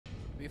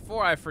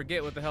before I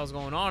forget what the hell's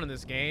going on in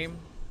this game,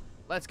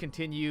 let's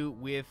continue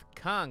with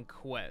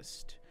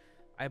Conquest.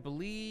 I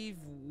believe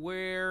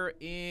we're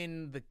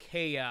in the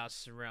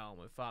Chaos Realm,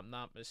 if I'm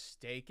not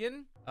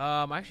mistaken.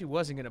 I actually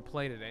wasn't gonna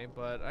play today,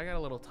 but I got a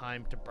little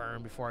time to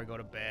burn before I go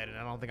to bed, and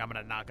I don't think I'm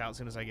gonna knock out as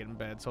soon as I get in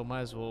bed, so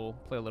might as well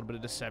play a little bit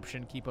of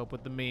deception, keep up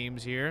with the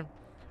memes here.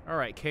 All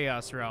right,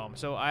 Chaos Realm.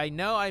 So I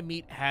know I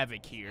meet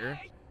Havoc here.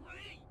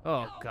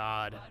 Oh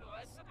God,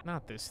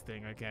 not this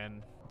thing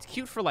again. It's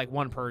cute for like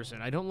one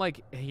person. I don't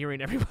like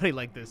hearing everybody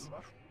like this.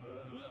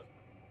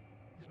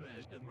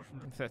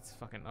 That's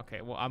fucking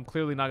okay. Well, I'm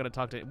clearly not gonna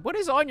talk to him. What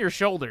is on your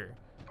shoulder?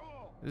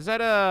 Is that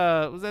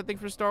was that thing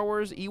for Star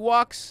Wars?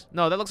 Ewoks?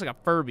 No, that looks like a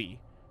Furby.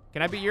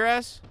 Can I beat your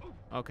ass?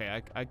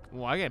 Okay,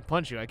 well, I can't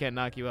punch you. I can't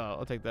knock you out.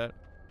 I'll take that.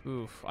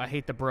 Oof, I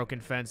hate the broken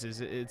fences.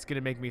 It's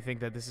gonna make me think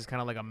that this is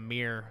kind of like a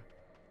mirror,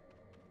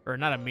 or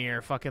not a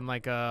mirror, fucking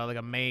like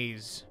a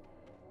maze.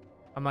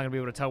 I'm not gonna be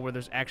able to tell where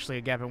there's actually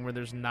a gap and where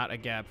there's not a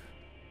gap.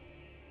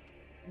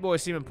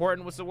 Boys seem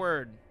important. What's the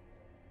word?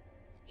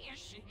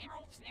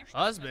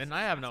 Husband?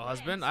 I have no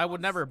husband. I would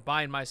never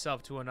bind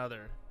myself to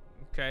another.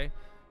 Okay.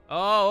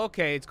 Oh,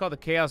 okay. It's called the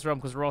Chaos Realm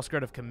because we're all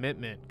scared of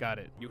commitment. Got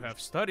it. You have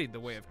studied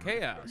the way of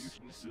chaos.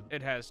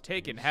 It has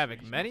taken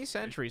Havoc many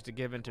centuries to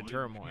give into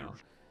turmoil.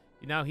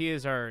 Now he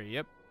is our...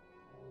 Yep.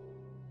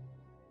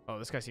 Oh,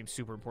 this guy seems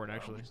super important,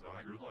 actually.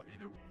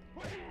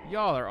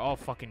 Y'all are all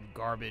fucking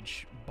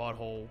garbage,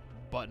 butthole,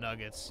 butt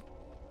nuggets.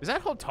 Is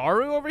that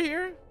Hotaru over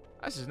here?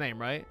 That's his name,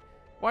 right?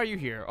 Why are you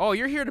here? Oh,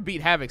 you're here to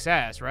beat Havoc's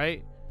ass,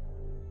 right?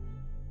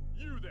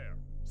 You there.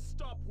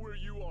 Stop where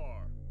you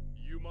are.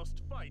 You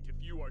must fight if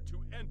you are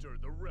to enter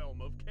the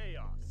realm of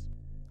chaos.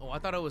 Oh, I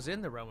thought I was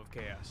in the realm of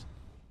chaos.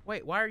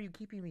 Wait, why are you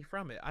keeping me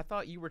from it? I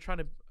thought you were trying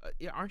to...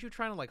 aren't you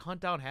trying to, like,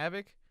 hunt down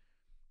Havoc?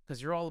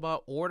 Because you're all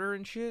about order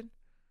and shit?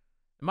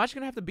 Am I just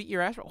going to have to beat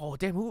your ass? Oh,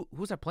 damn,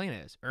 who's that playing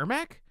as?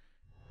 Ermac?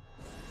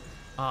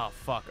 Oh,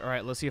 fuck. All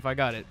right, let's see if I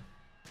got it.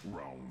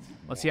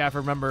 Let's see if I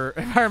remember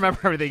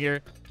everything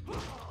here.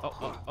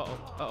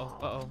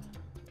 Uh-oh.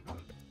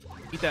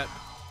 Eat that.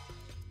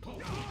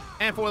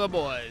 And for the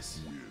boys.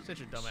 Sit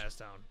your dumb ass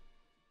down.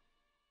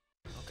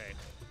 Okay.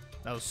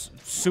 That was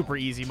super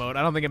easy mode.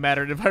 I don't think it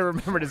mattered if I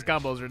remembered his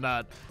combos or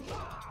not.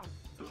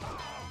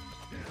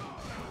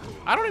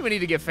 I don't even need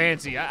to get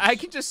fancy. I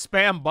can just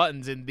spam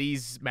buttons in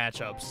these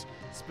matchups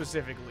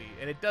specifically,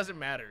 and it doesn't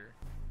matter.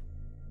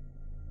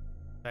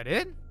 Is that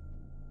it?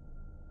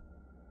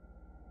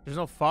 There's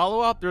no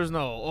follow-up? There's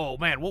no, oh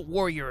man, what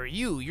warrior are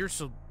you? You're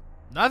so...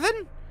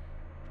 Nothing?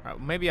 All right,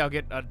 maybe I'll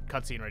get a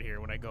cutscene right here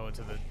when I go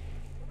into the...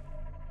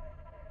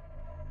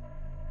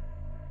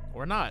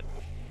 Or not.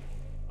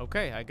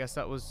 Okay, I guess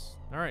that was...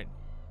 Alright.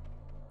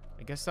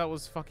 I guess that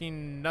was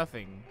fucking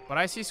nothing. But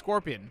I see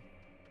Scorpion.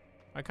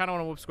 I kind of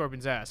want to whoop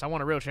Scorpion's ass. I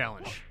want a real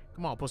challenge.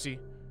 Come on, pussy.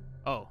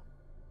 Oh.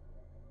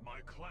 My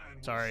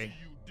clan sorry. will see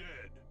you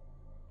dead.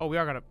 Oh, we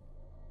are gonna...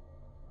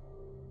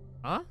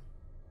 Huh?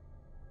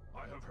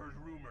 I have heard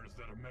rumors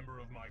that a member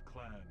of my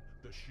clan,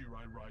 the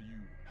Shirai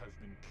Ryu, has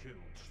been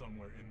killed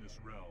somewhere in this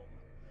realm.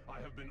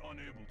 I have been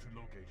unable to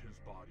locate his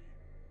body.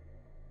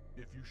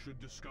 If you should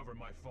discover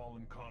my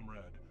fallen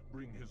comrade,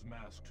 bring his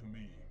mask to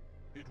me.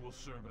 It will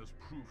serve as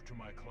proof to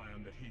my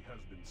clan that he has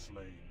been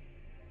slain.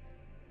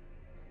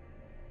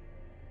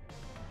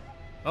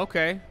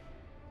 Okay.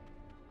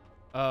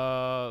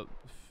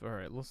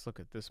 Alright, let's look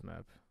at this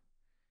map.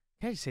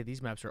 Can I just say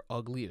these maps are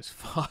ugly as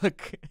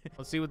fuck?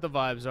 Let's see what the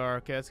vibes are.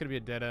 Okay, that's gonna be a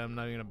dead end. I'm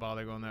not even gonna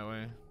bother going that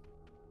way.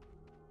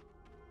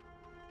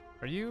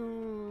 Are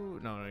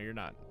you... No, you're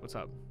not. What's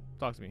up?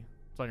 Talk to me.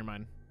 What's on your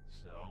mind?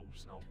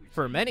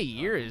 For many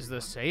years,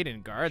 the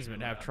Satan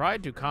guardsmen have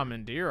tried to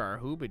commandeer our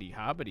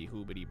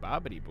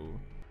hoobity-hobbity-hoobity-bobbity-boo.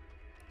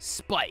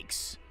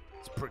 Spikes!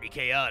 It's pretty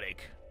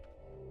chaotic.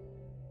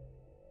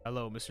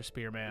 Hello, Mr.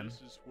 Spearman.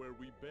 This is where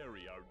we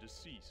bury our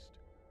deceased.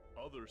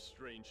 Other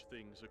strange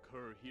things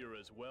occur here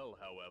as well,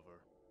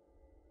 however.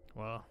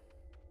 Well,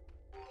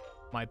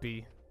 might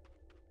be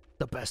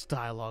the best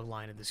dialogue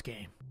line in this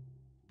game.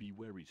 Be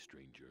wary,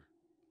 stranger.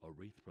 A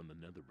wraith from the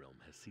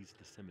Netherrealm has seized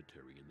the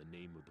cemetery in the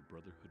name of the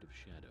Brotherhood of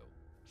Shadow.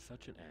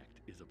 Such an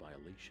act is a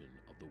violation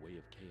of the way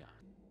of chaos.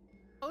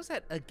 How is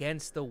that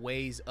against the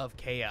ways of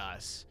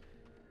chaos?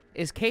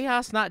 Is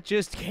chaos not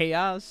just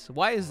chaos?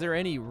 Why is there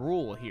any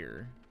rule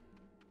here?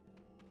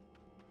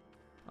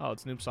 Oh,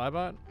 it's Noob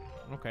Saibot?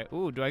 Okay.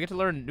 Ooh, do I get to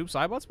learn Noob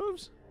Saibot's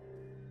moves?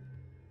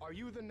 Are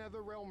you the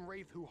Netherrealm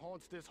wraith who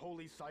haunts this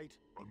holy site?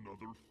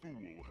 Another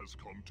fool has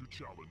come to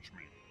challenge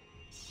me.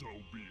 So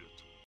be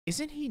it.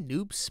 Isn't he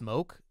Noob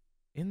Smoke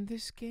in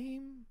this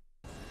game?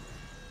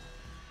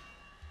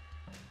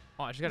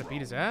 Oh, I just gotta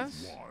beat his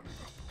ass?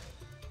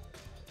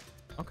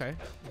 Okay.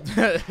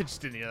 I just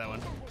didn't hear that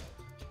one.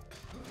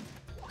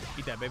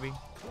 Eat that, baby.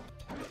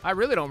 I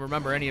really don't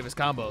remember any of his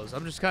combos.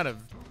 I'm just kind of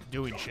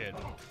doing shit.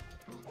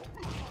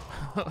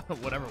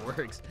 Whatever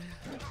works.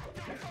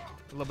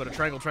 A little bit of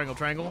triangle.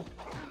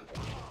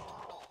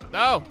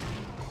 No!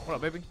 What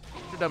up, baby?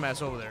 Get your dumb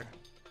ass over there.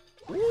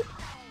 Whoop.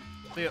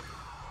 See ya.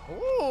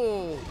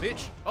 Oh,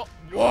 bitch. Oh,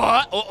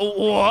 what?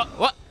 Oh, what?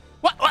 What?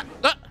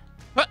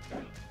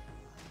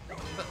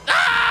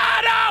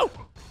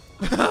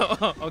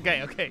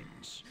 Okay, okay.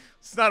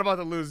 It's not about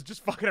to lose,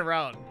 just fucking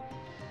around.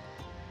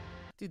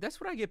 Dude, that's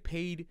what I get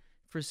paid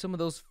for some of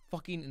those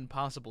fucking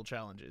impossible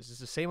challenges. It's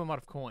the same amount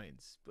of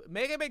coins. But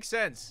make it make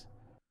sense.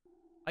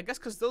 I guess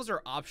because those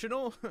are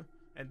optional,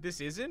 and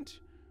this isn't.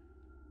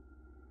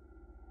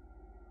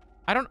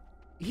 I don't...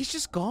 He's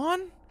just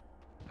gone?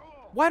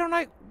 Why don't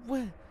I...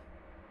 What?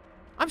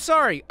 I'm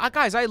sorry.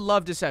 Guys, I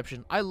love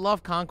Deception. I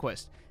love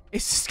Conquest.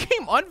 Is this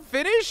game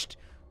unfinished?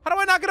 How do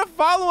I not get a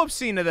follow-up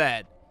scene to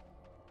that?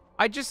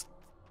 I just...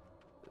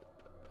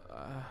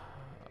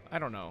 I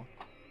don't know.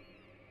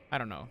 I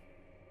don't know.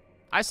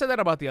 I said that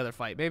about the other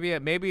fight. Maybe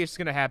it's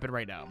gonna happen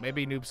right now.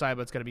 Maybe Noob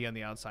Saibot's gonna be on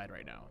the outside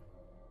right now.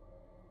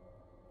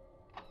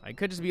 I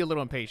could just be a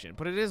little impatient,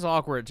 but it is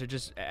awkward to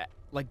just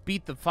like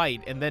beat the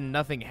fight and then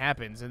nothing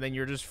happens and then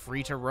you're just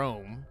free to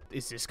roam.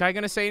 Is this guy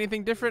gonna say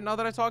anything different now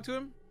that I talk to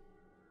him?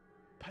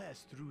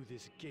 Pass through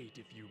this gate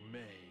if you may.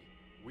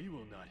 We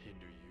will not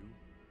hinder you.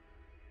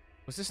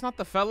 Was this not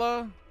the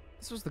fella?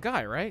 This was the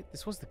guy, right?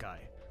 This was the guy.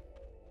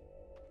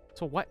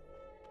 So what?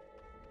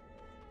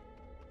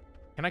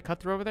 Can I cut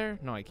through over there?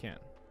 No, I can't.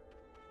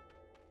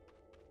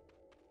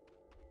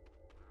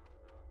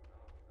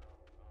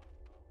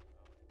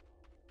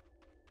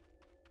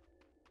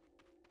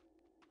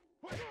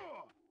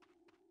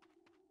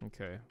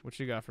 Okay, what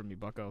you got for me,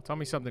 bucko? Tell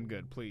me something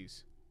good,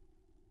 please.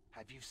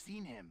 Have you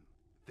seen him?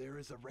 There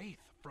is a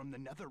wraith from the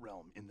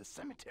Netherrealm in the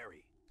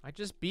cemetery. I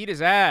just beat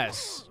his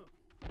ass.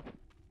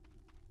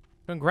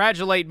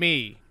 Congratulate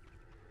me.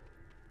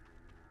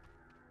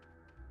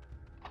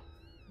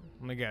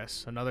 Let me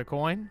guess. Another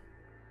coin?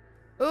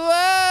 Whoa!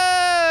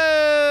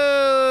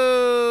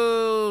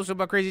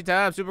 Super crazy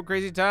time, super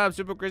crazy time,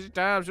 super crazy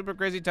time, super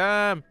crazy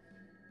time.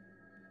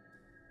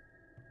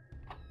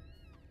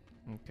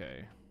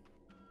 Okay.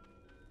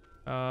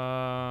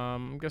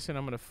 I'm guessing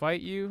I'm gonna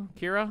fight you,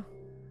 Kira?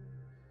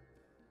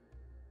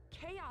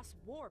 Chaos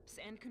warps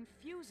and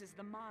confuses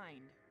the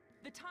mind.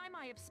 The time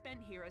I have spent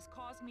here has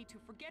caused me to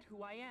forget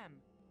who I am.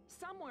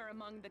 Somewhere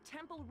among the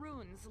temple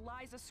ruins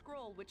lies a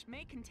scroll which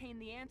may contain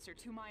the answer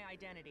to my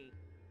identity.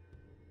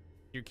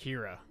 You're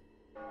Kira.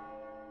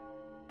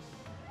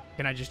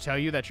 Can I just tell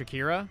you that you're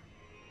Kira?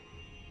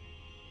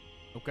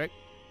 Okay.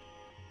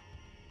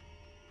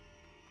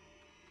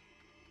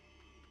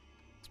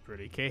 It's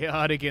pretty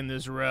chaotic in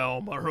this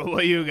realm. I don't know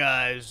about you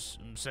guys.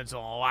 I'm sensing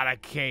a lot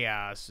of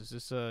chaos. Is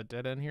this a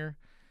dead end here?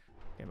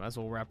 Okay, might as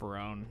well wrap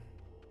around.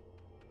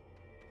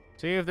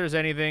 See if there's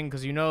anything,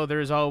 because you know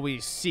there's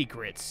always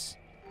secrets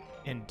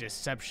in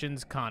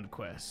Deception's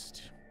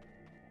Conquest.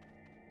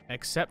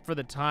 Except for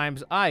the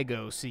times I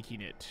go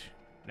seeking it.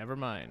 Never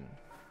mind.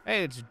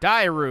 Hey, it's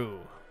Dairu.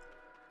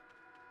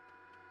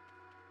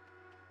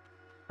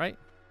 Right?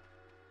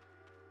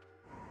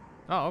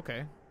 Oh,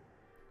 okay.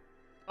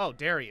 Oh,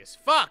 Darius.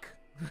 Fuck!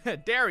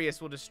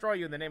 Darius will destroy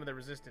you in the name of the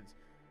Resistance.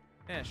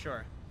 Yeah,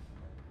 sure.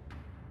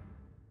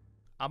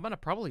 I'm gonna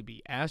probably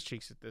be ass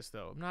cheeks at this,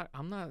 though.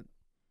 I'm not...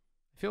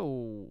 I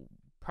feel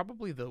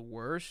probably the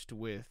worst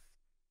with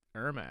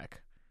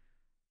Ermac.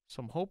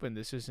 So I'm hoping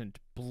this isn't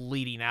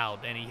bleeding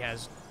out and he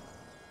has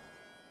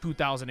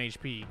 2,000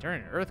 HP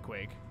during an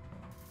earthquake.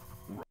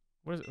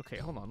 What is it? Okay,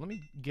 hold on. Let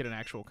me get an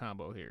actual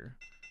combo here.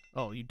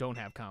 Oh, you don't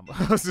have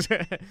combos.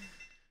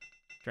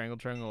 Triangle,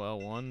 triangle,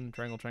 L1.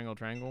 Triangle, triangle,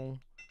 triangle.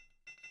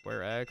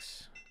 Square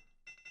X.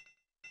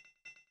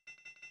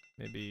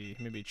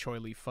 Maybe Choi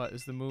Li Fut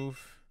is the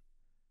move.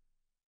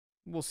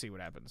 We'll see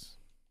what happens.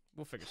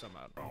 We'll figure something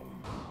out.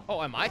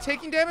 Oh, am I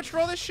taking damage for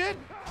all this shit?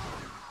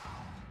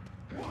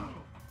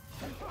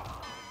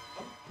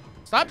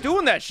 Stop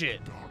doing that shit.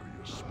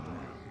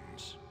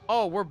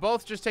 Oh, we're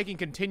both just taking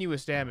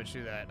continuous damage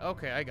through that.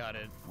 Okay, I got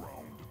it.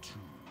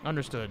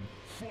 Understood.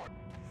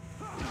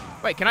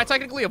 Wait, can I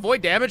technically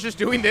avoid damage just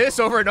doing this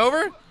over and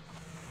over?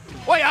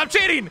 Wait, I'm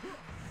cheating!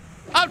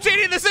 I'm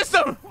cheating the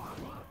system!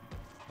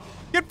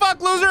 Get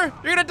fucked, loser!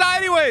 You're gonna die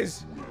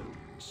anyways!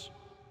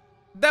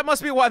 That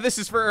must be why this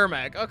is for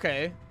Ermac.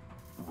 Okay.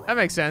 That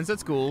makes sense.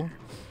 That's cool.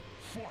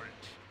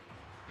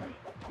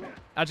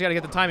 I just gotta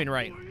get the timing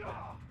right.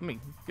 Let me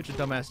get your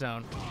dumb ass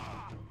down.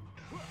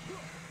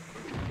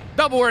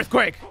 Double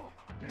earthquake!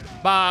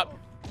 Bop.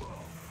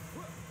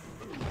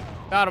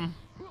 Got him.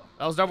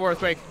 That was double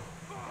earthquake.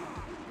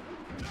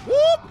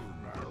 Whoop!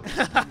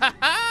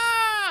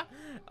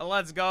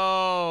 Let's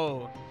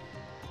go.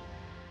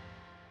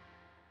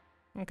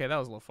 Okay, that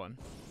was a little fun.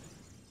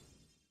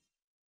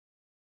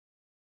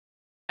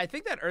 I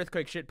think that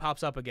earthquake shit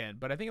pops up again,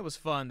 but I think it was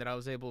fun that I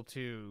was able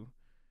to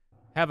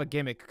have a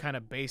gimmick kind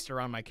of based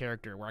around my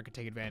character where I could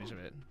take advantage of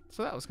it.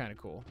 So that was kind of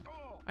cool.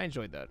 I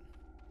enjoyed that.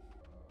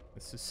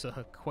 This is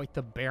quite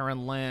the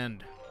barren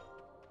land.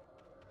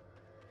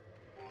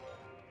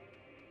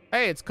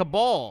 Hey, it's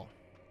Cabal.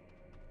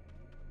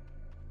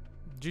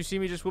 Did you see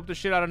me just whoop the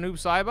shit out of Noob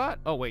Saibot?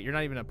 Oh, wait, you're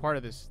not even a part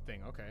of this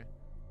thing. Okay.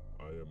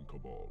 I am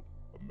Cabal,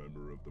 a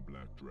member of the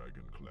Black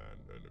Dragon clan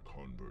and a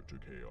convert to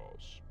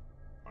Chaos.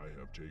 I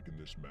have taken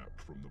this map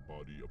from the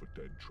body of a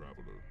dead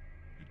traveler.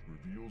 It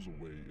reveals a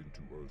way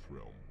into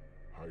Earthrealm.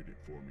 Hide it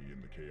for me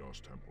in the Chaos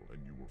Temple and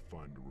you will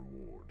find a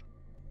reward.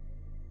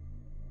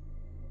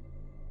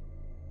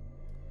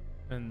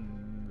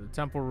 And the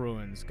temple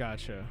ruins.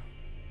 Gotcha.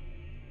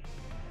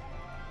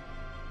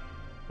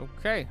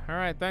 Okay. All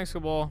right. Thanks,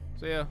 Cabal.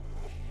 See ya.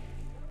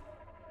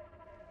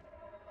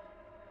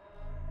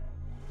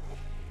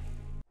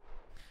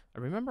 I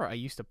remember I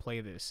used to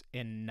play this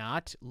and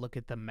not look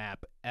at the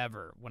map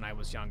ever when I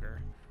was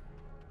younger.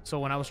 So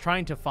when I was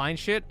trying to find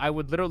shit, I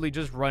would literally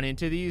just run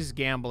into these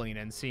gambling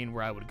and seeing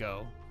where I would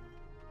go.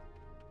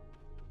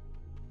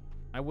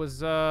 I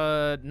was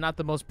not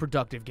the most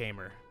productive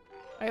gamer.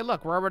 Hey,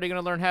 look, we're already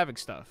gonna learn Havoc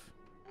stuff.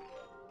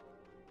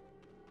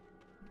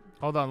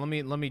 Hold on,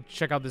 let me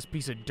check out this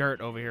piece of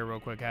dirt over here real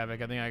quick,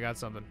 Havoc. I think I got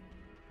something.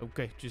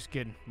 Okay, just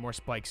kidding. More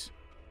spikes.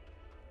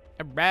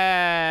 All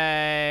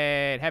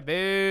right,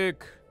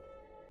 Havoc.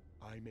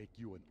 I make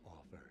you an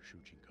offer,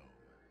 Shujinko.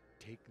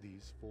 Take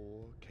these 4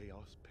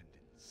 Chaos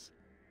Pendants.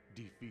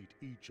 Defeat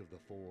each of the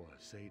 4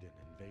 Seidan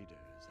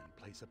invaders and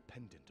place a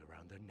pendant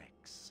around their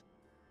necks.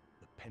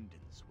 The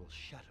pendants will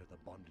shatter the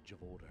bondage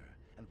of order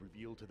and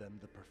reveal to them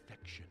the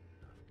perfection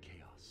of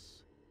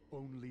chaos.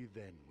 Only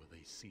then will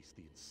they cease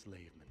the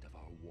enslavement of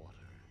our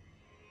water.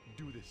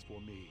 Do this for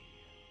me,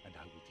 and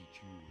I will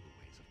teach you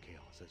the ways of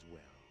chaos as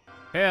well.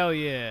 Hell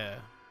yeah.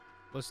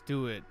 Let's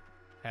do it,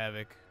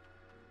 Havoc.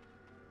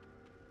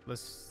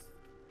 Let's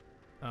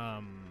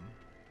oh,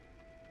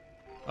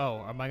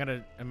 am I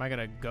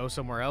gonna go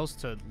somewhere else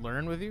to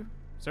learn with you,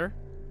 sir?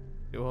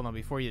 Dude, hold on,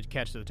 before you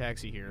catch the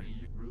taxi here.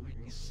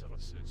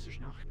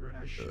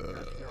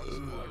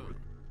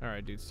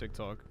 Alright, dude, sick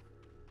talk.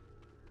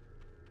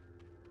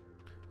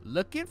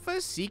 Looking for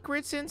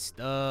secrets and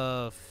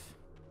stuff.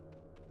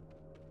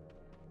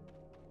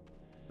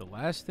 The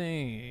last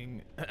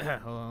thing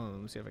hold on,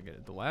 let me see if I get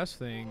it. The last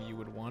thing you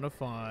would want to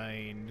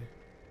find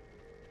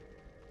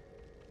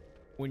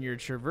when you're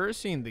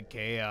traversing the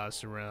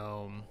Chaos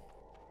Realm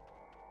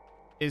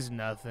is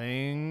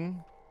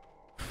nothing.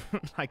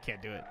 I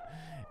can't do it.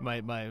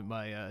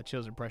 My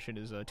Chill's impression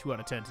is 2 out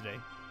of 10 today.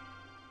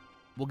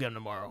 We'll get him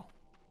tomorrow.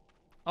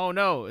 Oh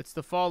no, it's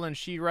the fallen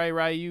Shirai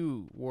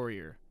Ryu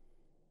warrior.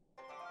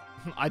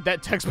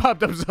 That text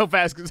popped up so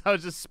fast because I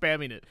was just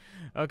spamming it.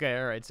 Okay,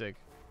 alright, sick.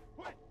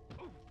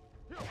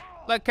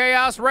 Let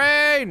chaos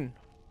reign!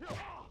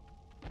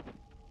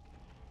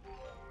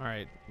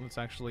 Alright, let's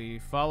actually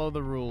follow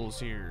the rules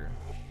here.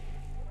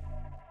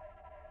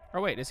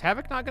 Oh wait, is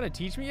Havoc not gonna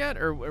teach me yet?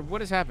 Or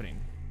what is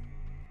happening?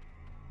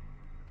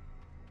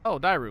 Oh,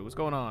 Dairu, what's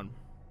going on?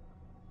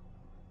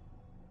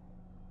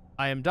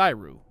 I am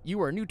Dairu.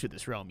 You are new to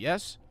this realm,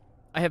 yes?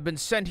 I have been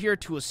sent here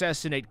to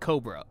assassinate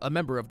Cobra, a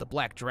member of the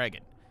Black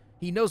Dragon.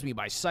 He knows me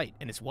by sight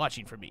and is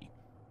watching for me.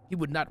 He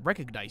would not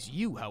recognize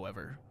you,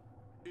 however.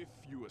 If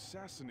you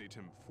assassinate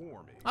him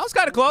for me, I was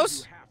kind of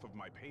close. Half of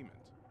my payment.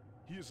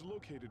 He is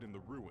located in the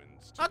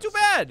ruins. Not too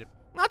bad.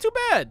 Not too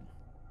bad.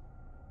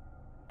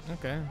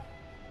 Okay.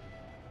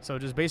 So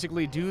just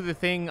basically do the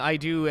thing I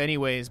do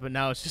anyways, but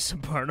now it's just a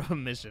part of a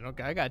mission.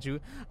 Okay, I got you.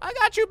 I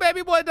got you,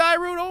 baby boy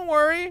Dairu. Don't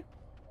worry.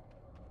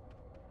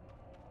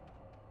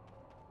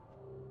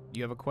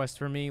 You have a quest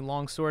for me,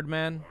 Longsword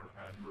Man?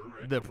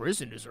 The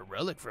prison is a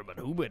relic from an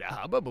Ubida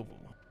Hababu.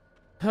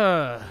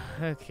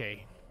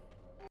 Okay.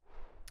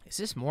 Is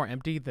this more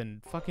empty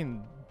than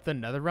fucking the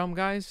Netherrealm,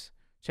 guys?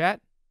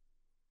 Chat?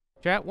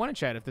 Chat? Want to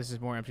chat if this is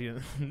more empty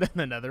than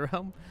the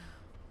Netherrealm?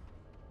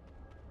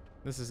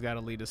 This has got to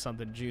lead to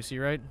something juicy,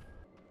 right?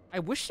 I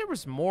wish there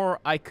was more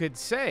I could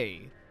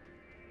say.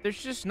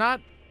 There's just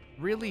not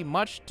really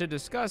much to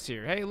discuss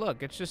here. Hey,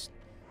 look, it's just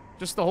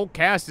the whole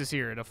cast is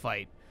here to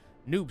fight.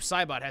 Noob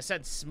Saibot has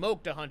sent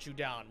Smoke to hunt you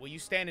down. Will you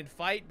stand and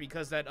fight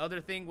because that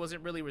other thing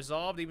wasn't really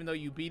resolved, even though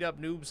you beat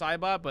up Noob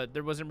Saibot, but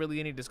there wasn't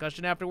really any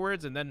discussion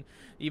afterwards, and then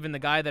even the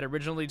guy that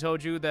originally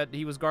told you that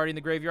he was guarding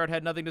the graveyard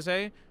had nothing to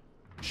say?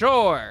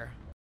 Sure.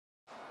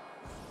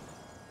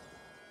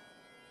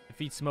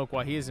 Defeat Smoke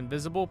while he is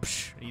invisible?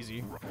 Psh,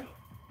 easy.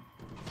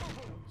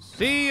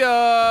 See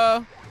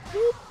ya!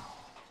 Whoop.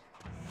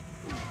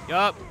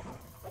 Yup.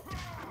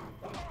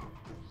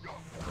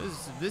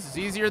 This is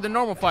easier than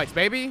normal fights,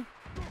 baby.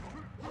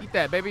 Eat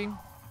that, baby.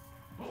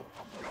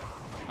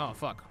 Oh,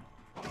 fuck.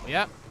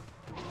 Yep.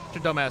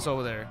 Get your dumbass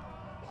over there.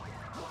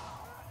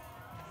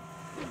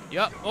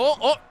 Yup. Oh,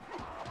 oh.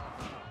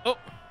 Oh.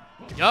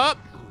 Yup.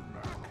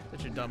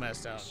 Get your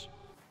dumbass down.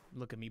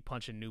 Look at me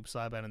punching Noob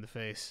Saibot in the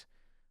face.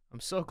 I'm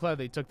so glad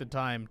they took the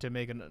time to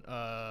make an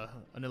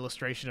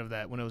illustration of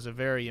that when it was a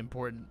very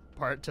important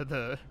part to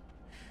the...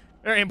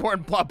 Very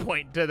important plot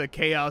point to the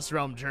Chaos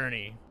Realm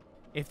journey.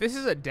 If this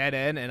is a dead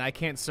end and I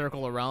can't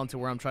circle around to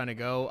where I'm trying to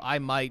go, I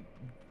might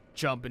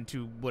jump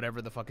into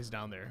whatever the fuck is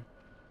down there.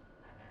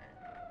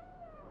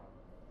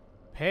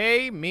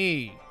 Pay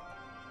me.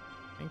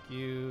 Thank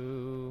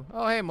you.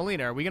 Oh, hey,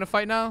 Melina, are we gonna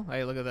fight now?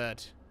 Hey, look at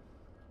that.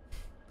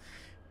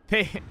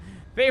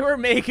 They were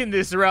making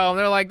this realm.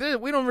 They're like,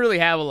 we don't really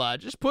have a lot.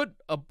 Just put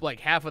like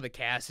half of the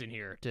cast in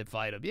here to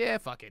fight him. Yeah,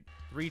 fuck it.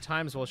 3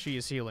 times while she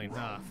is healing.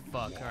 Ah,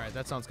 fuck. All right,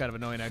 that sounds kind of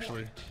annoying,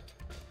 actually.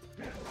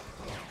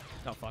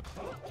 Oh, fuck.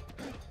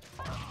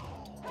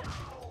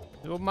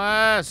 Do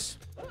my ass.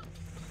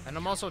 And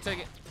I'm also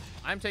taking...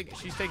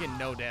 she's taking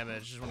no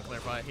damage. Just want to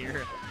clarify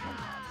here.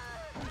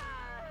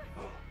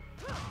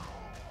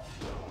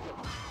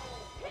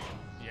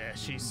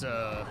 she's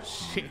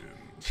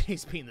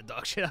beating the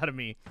dog shit out of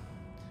me.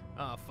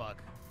 Oh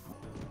fuck.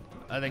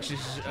 I think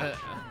she's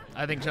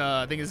I think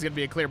this is gonna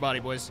be a clear body,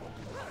 boys.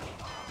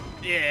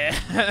 Yeah,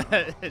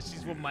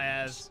 she's whooping my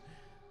ass.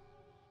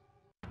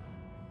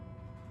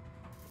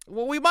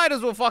 Well, we might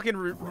as well fucking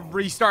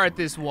restart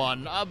this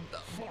one.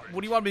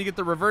 What do you want me to get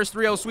the reverse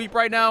 3-0 sweep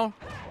right now?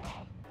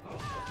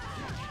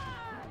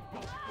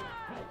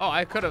 Oh,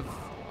 I could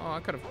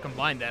have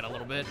combined that a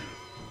little bit.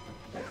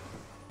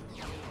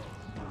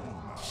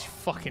 She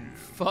fucking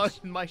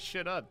fucked my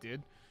shit up,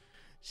 dude.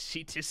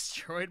 She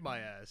destroyed my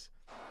ass.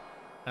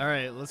 All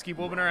right, let's keep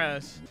whooping her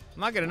ass. I'm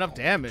not getting enough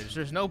damage.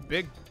 There's no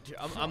big...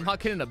 I'm not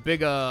getting a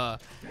big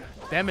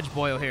damage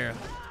boil here.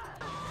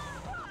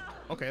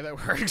 Okay, that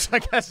works. I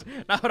guess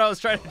not what I was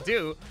trying to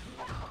do.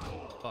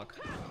 Fuck.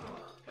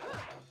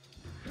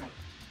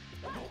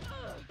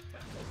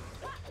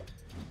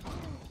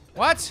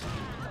 What?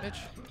 Bitch.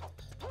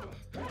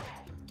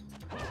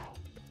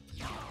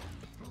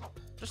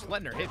 Just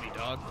letting her hit me,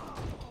 dog.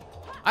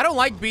 I don't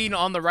like being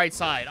on the right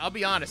side. I'll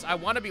be honest. I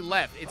want to be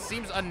left. It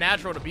seems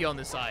unnatural to be on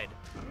this side.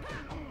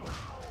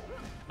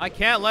 I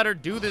can't let her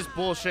do this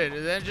bullshit.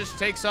 And then it just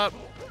takes up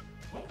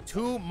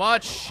too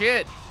much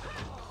shit.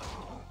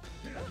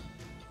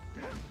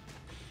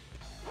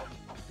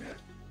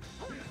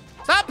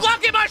 Stop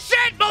blocking my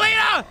shit,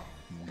 Melina!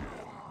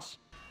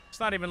 It's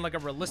not even like a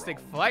realistic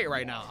fight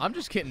right now. I'm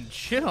just getting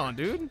shit on,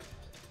 dude.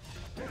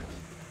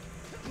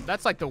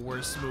 That's like the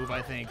worst move,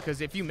 I think.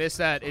 Because if you miss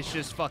that, it's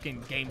just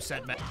fucking game,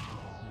 set, match.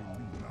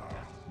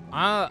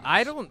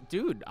 I don't...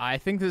 Dude, I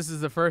think this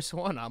is the first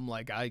one. I'm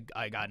like, I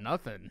got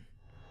nothing.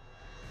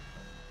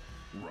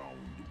 Round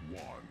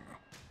 1.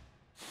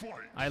 Fight.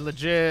 I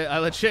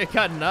legit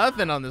got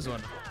nothing on this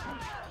one.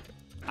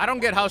 I don't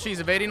get how she's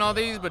evading all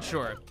these, but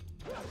sure.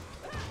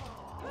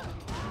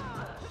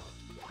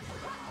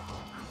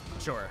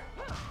 Sure.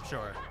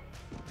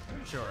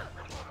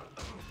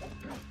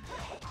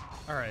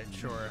 Alright,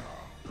 sure.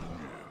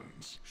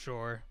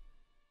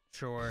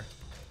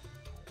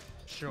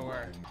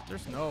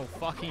 There's no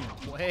fucking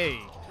way.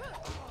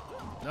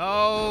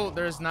 No,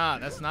 there's not.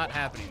 That's not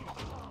happening.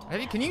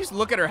 Can you just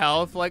look at her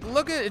health? Like,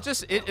 look at it.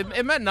 Just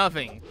it meant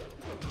nothing.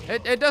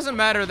 It doesn't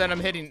matter that I'm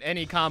hitting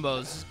any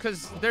combos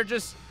because they're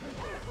just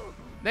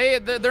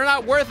they're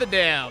not worth a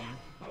damn.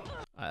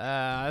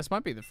 This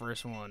might be the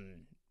first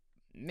one,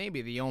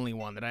 maybe the only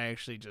one that I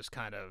actually just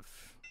kind of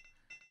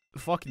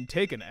fucking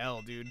take an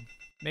L, dude.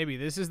 Maybe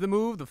this is the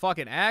move, the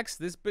fucking axe.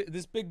 This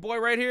big boy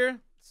right here.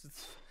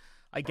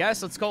 I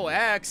guess let's go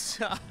axe.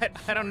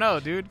 I don't know,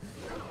 dude.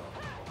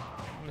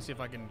 Let me see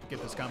if I can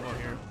get this combo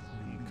here.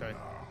 Okay.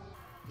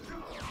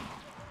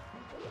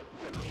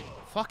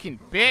 Fucking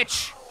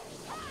bitch!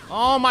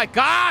 Oh my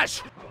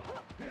gosh!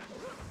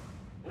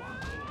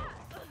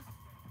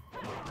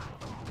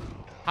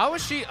 How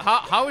is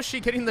she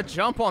getting the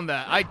jump on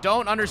that? I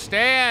don't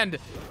understand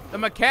the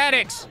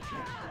mechanics.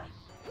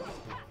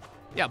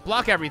 Yeah,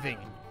 block everything.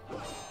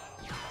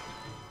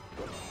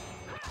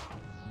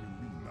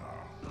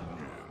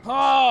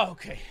 Oh,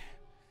 okay.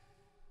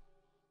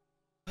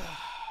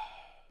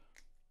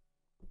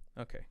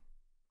 Okay.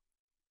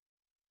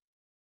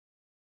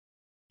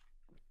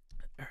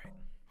 All right.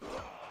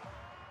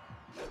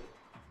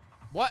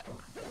 What?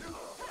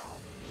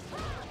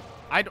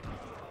 I don't...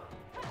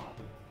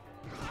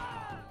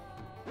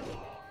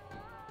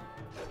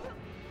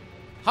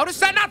 How does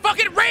that not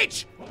fucking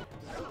reach?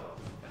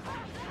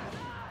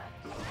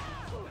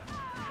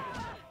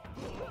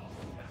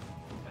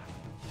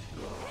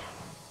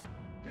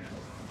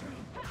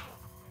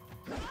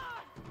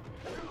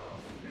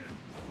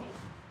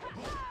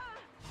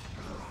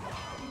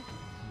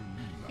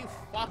 You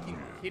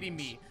fucking kidding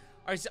me?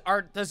 Does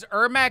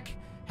Ermac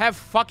have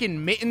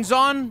fucking mittens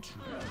on?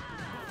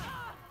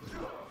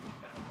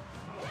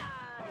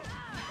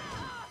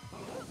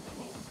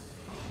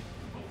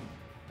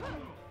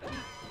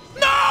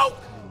 No!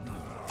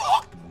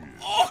 Fuck!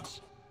 Oh!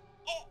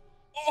 Oh!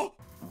 Oh!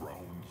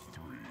 Round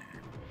 3.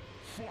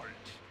 Fight.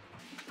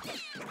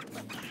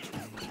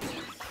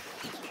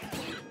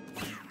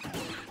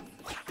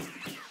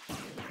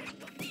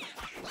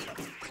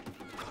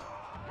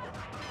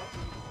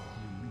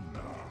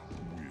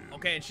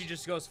 Okay, and she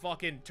just goes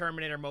fucking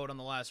Terminator mode on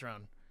the last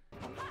round.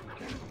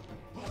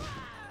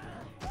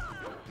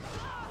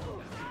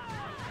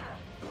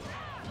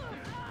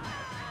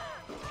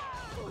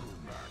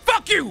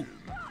 Fuck you!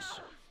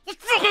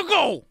 Let's fucking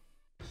go!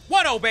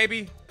 1-0,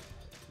 baby!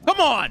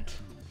 Come on!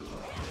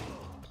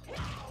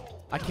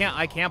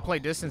 I can't play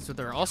distance with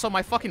her. Also,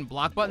 my fucking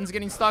block button's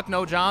getting stuck.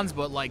 No Johns,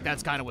 but like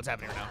that's kind of what's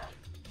happening right now.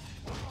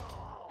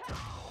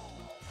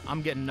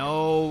 I'm getting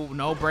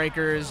no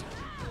breakers.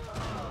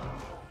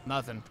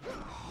 Nothing.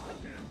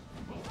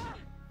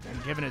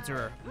 I'm giving it to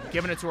her. I'm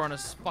giving it to her on a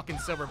fucking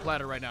silver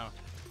platter right now.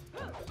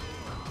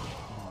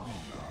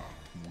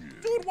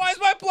 Dude, why is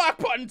my block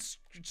button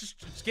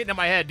just getting in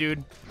my head,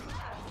 dude?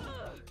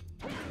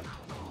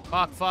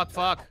 Fuck.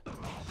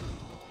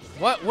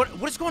 What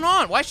is going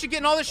on? Why is she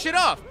getting all this shit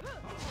off?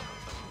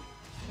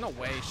 No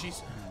way,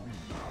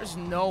 there's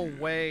no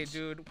way,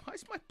 dude. Why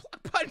is my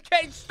block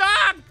Okay,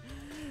 stop!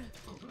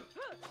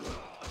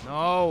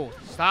 No,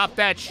 stop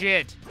that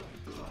shit.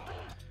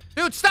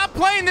 Dude, stop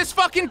playing this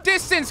fucking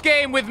distance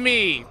game with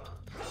me!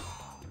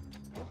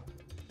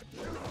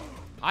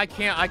 I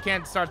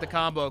can't start the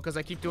combo because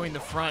I keep doing the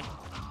front.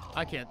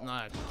 I can't, no,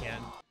 I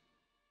can't.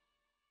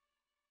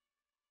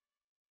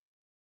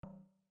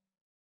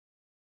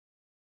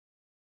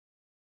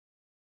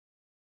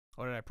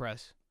 What did I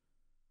press?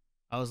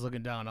 I was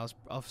looking down. I was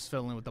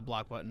fiddling with the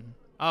block button.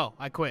 Oh,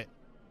 I quit.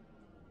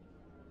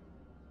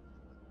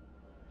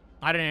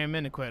 I didn't even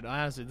mean to quit.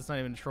 Honestly, that's not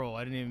even a troll.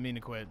 I didn't even mean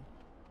to quit.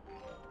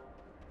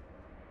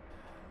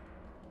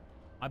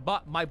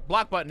 My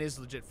block button is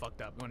legit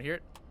fucked up. You wanna hear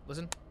it?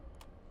 Listen.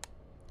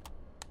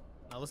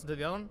 Now listen to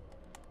the other one.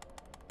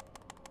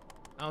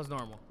 That was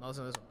normal. Now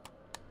listen to this one.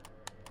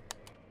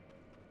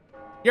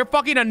 You're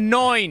fucking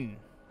annoying!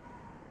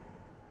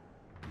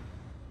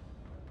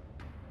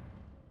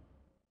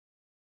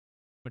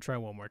 I'm gonna try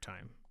one more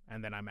time,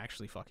 and then I'm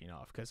actually fucking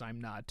off, because I'm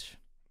not...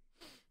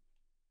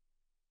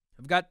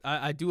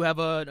 I do have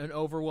an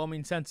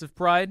overwhelming sense of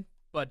pride,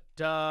 but,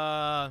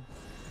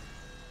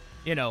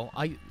 you know,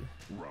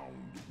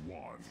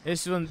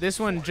 this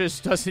one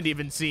just doesn't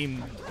even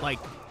seem like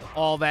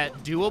all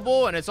that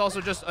doable, and it's also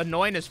just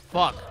annoying as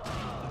fuck.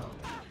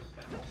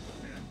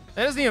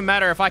 It doesn't even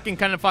matter if I can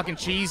kind of fucking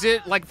cheese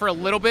it, like, for a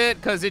little bit,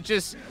 because it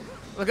just...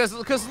 Because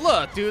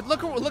look, dude,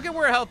 look at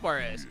where health bar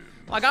is.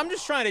 Like, I'm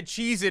just trying to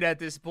cheese it at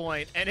this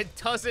point, and it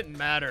doesn't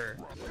matter.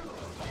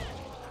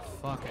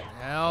 Fucking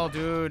hell,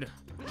 dude.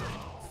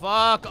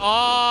 Fuck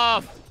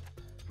off.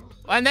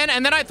 And then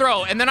I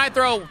throw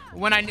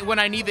when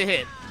I need the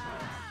hit.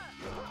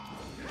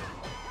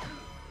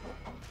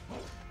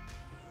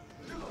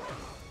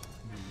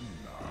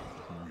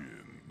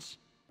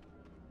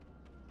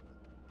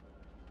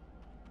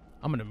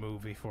 I'm gonna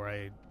move before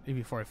I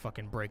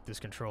fucking break this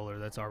controller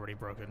that's already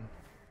broken.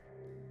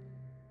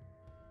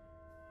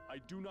 I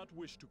do not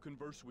wish to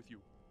converse with you.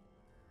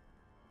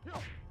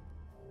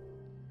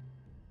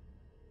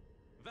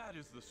 That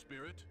is the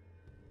spirit.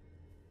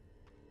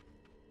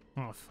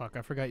 Oh, fuck.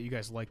 I forgot you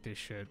guys like this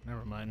shit.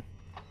 Never mind.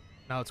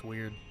 Now it's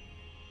weird.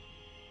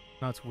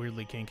 Now it's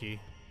weirdly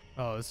kinky.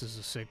 Oh, this is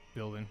a sick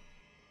building.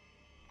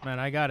 Man,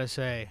 I gotta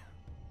say,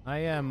 I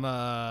am,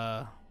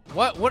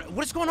 what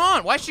is going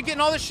on? Why is she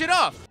getting all this shit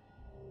off?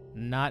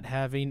 Not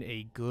having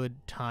a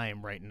good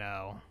time right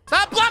now.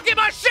 Stop blocking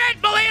my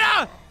shit,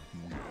 Melina!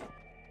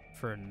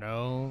 For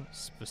no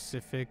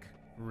specific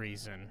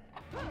reason.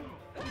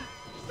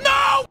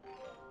 No!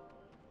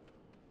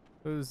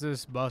 Who's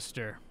this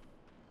Buster?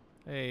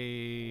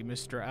 Hey,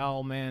 Mr.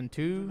 Owlman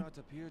 2? Do not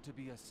appear to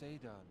be a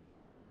Seidan.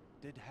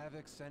 Did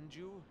Havoc send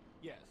you?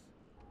 Yes.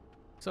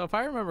 So if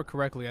I remember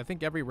correctly, I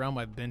think every realm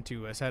I've been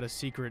to has had a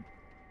secret,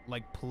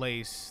 like,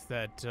 place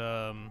that,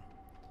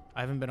 I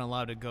haven't been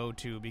allowed to go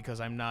to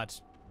because I'm not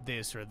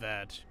this or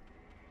that.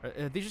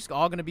 Are these just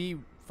all gonna be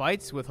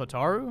fights with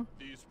Hotaru?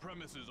 These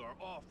premises are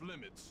off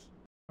limits.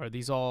 Are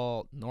these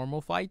all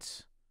normal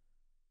fights?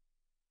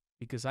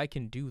 Because I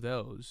can do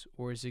those.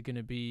 Or is it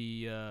gonna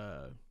be,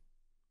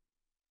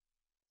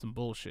 some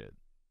bullshit?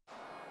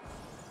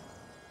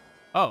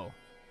 Oh.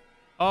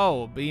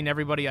 Oh, being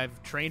everybody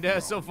I've trained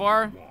as so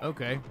far?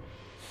 Okay.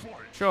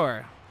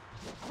 Sure.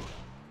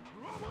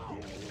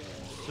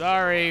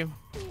 Sorry.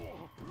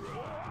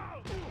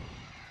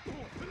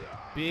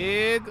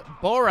 Big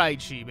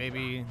Boraichi,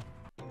 baby.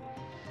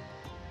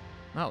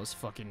 That was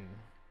fucking...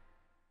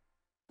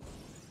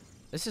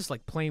 This is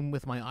like playing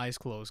with my eyes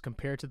closed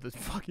compared to the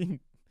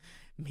fucking...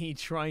 me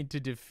trying to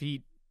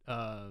defeat,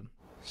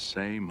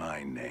 Say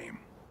my name.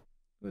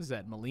 Who is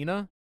that,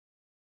 Melina?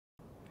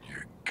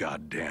 You're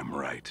goddamn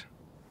right.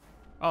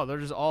 Oh, they're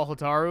just all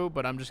Hotaru,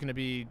 but I'm just gonna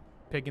be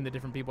picking the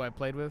different people I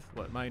played with?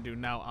 What am I gonna do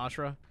now,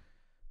 Ashra?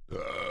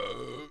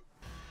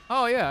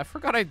 Oh yeah, I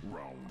forgot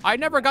I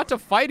never got to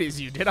fight as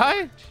you, did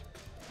I?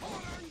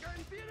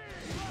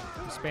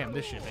 Spam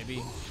this shit,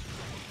 baby.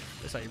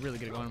 That's how you really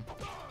get it going.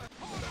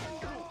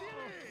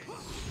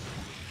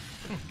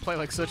 Play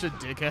like such a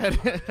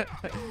dickhead.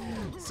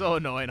 So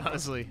annoying,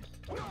 honestly.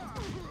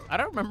 I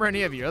don't remember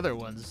any of your other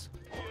ones.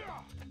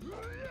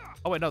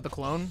 Oh wait, no, the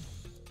clone.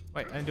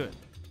 Wait, I didn't do it.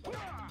 Hold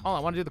on, I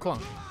want to do the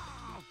clone.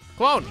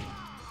 Clone!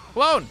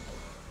 Clone!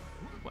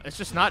 What, it's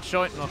just not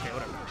showing. Okay,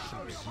 whatever.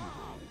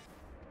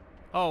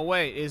 Oh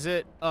wait, is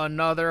it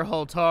another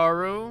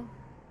Hotaru?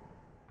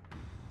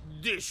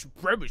 This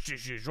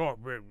premises is all.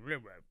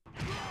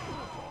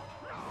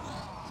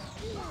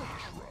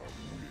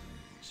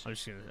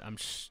 I'm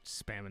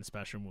spamming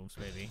special moves,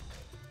 baby.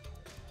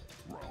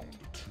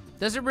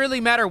 Doesn't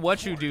really matter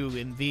what you do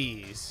in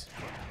these.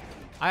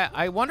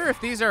 I wonder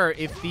if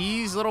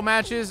these little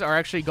matches are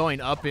actually going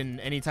up in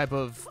any type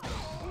of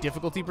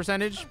difficulty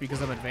percentage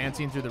because I'm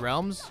advancing through the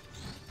realms.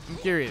 I'm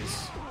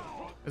curious.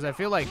 Because I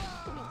feel like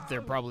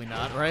they're probably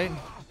not, right?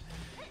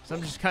 So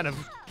I'm just kind of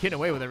getting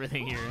away with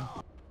everything here.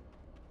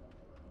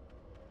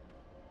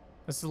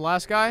 This is the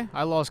last guy?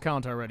 I lost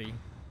count already.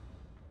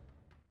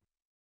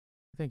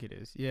 I think it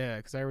is. Yeah,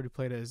 because I already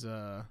played as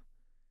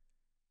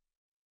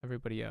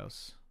everybody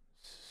else.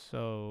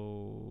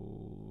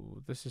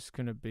 So this is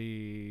gonna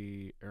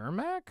be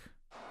Ermac?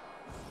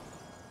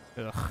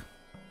 Ugh.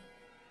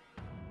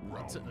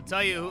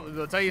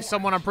 I'll tell you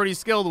someone I'm pretty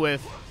skilled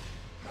with.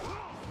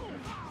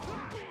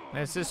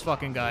 That's this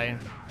fucking guy.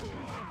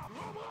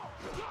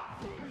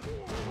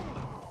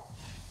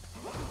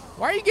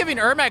 Why are you giving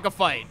Ermac a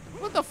fight?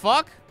 What the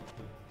fuck?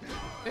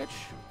 Bitch.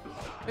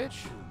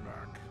 Bitch.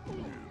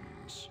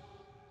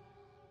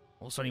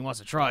 All of a sudden he wants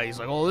to try. He's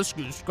like, oh, this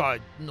guy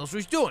knows what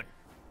he's doing.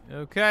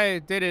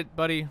 Okay, did it,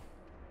 buddy.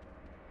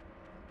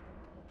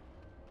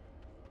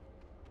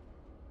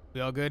 We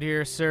all good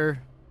here, sir?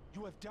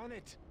 You have done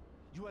it.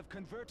 You have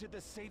converted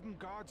the Satan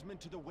guardsmen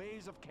to the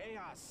ways of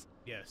chaos.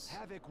 Yes.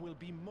 Havoc will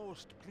be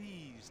most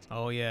pleased.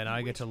 Oh yeah, now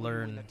I get to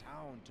learn. In the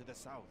town to the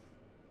south.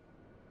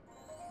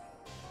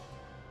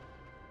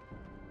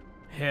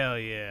 Hell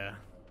yeah.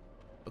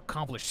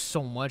 Accomplished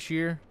so much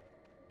here.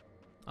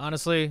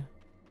 Honestly,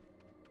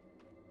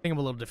 I think I'm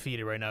a little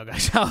defeated right now,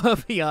 guys. I'll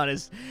be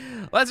honest.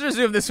 Let's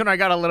resume this when I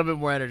got a little bit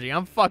more energy.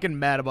 I'm fucking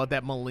mad about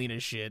that Molina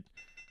shit.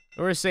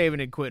 We're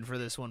saving and quitting for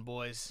this one,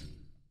 boys.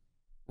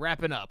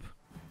 Wrapping up.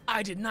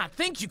 I did not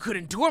think you could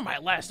endure my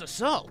last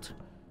assault.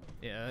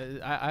 Yeah,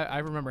 I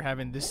remember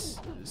having this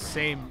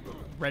same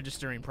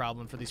registering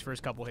problem for these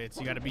first couple hits.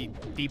 You gotta be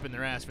deep in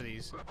their ass for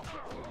these.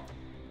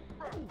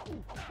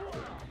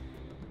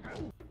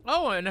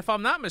 Oh, and if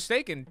I'm not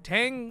mistaken,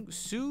 Tang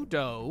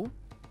Sudo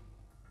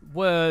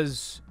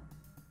was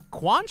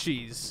Quan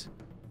Chi's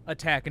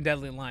attack in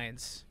Deadly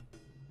Alliance.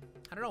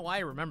 I don't know why I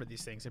remember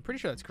these things. I'm pretty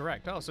sure that's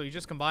correct. Oh, so you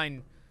just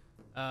combine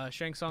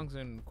Shang Tsung's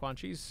and Quan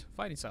Chi's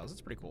fighting styles.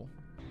 That's pretty cool.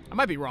 I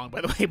might be wrong,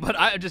 by the way, but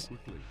I just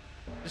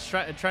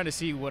trying to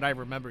see what I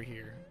remember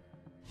here.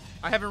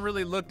 I haven't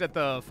really looked at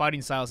the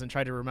fighting styles and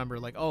tried to remember,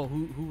 like, oh,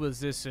 who was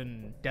this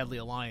in Deadly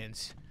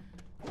Alliance?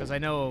 Because I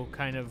know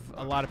kind of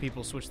a lot of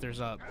people switch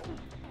theirs up.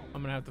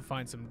 I'm gonna have to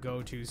find some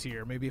go-tos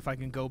here. Maybe if I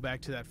can go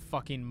back to that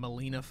fucking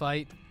Molina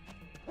fight.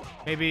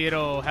 Maybe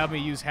it'll help me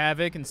use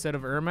Havoc instead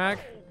of Ermac.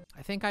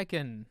 I think I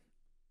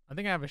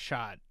have a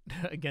shot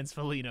against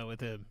Molina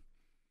with him.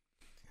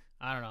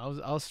 I don't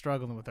know. I was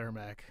struggling with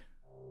Ermac.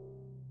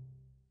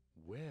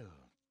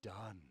 Well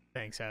done.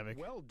 Thanks, Havoc.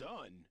 Well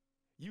done.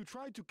 You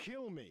tried to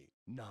kill me.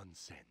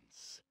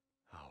 Nonsense.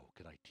 How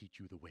could I teach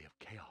you the way of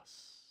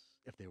chaos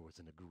if there was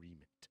an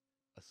agreement,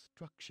 a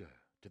structure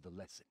to the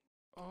lesson?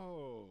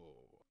 Oh,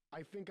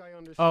 I think I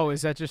understand. Oh,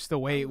 is that just the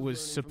way it was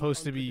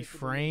supposed to be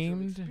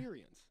framed?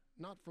 Experience,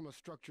 not from a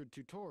structured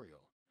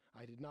tutorial.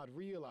 I did not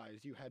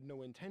realize you had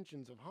no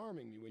intentions of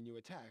harming me when you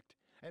attacked,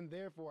 and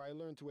therefore I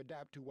learned to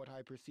adapt to what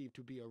I perceive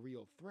to be a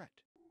real threat.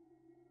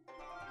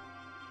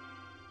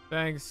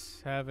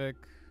 Thanks, Havoc.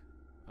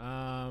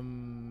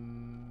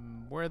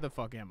 Where the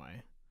fuck am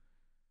I?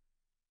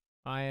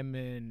 I am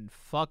in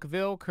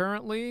Fuckville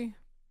currently.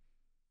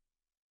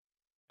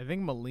 I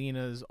think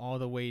Molina's all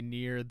the way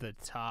near the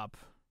top,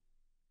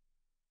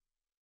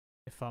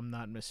 if I'm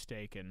not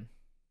mistaken.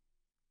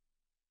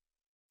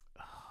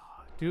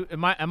 Dude,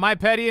 am I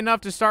petty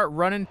enough to start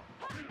running?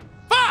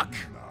 Fuck!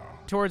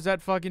 Towards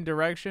that fucking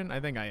direction? I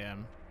think I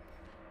am.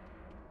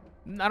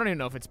 I don't even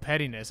know if it's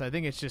pettiness. I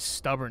think it's just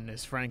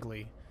stubbornness,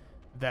 frankly.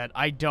 That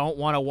I don't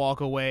want to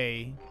walk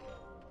away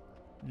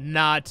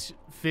not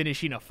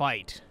finishing a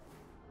fight.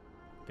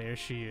 There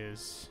she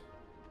is.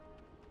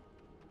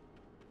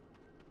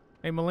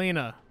 Hey,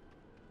 Molina.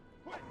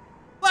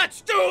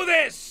 Let's do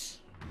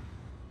this!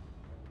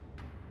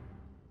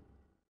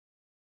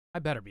 I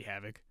better be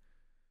Havoc.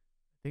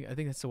 I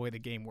think that's the way the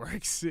game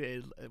works.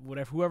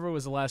 Whoever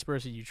was the last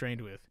person you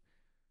trained with.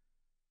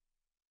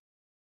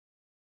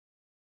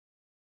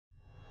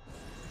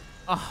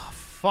 Oh,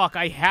 fuck.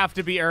 I have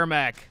to be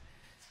Ermac.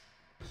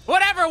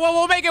 Whatever, well,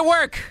 we'll make it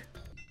work.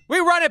 We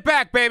run it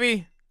back,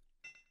 baby.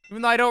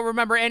 Even though I don't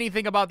remember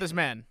anything about this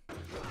man.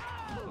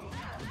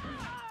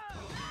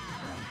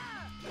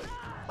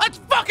 Let's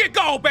fucking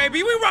go,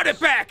 baby. We run it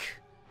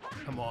back.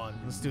 Come on,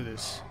 let's do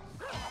this.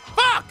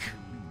 Fuck!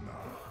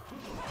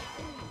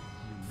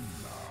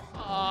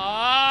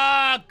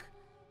 Fuck!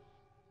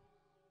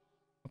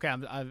 Okay,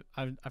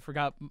 I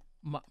forgot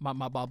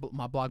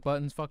my block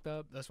button's fucked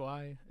up. That's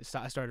why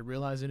I started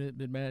realizing it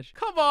mid-match.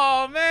 Come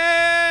on,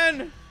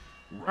 man!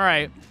 All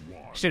right,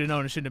 should have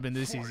known it shouldn't have been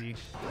this easy.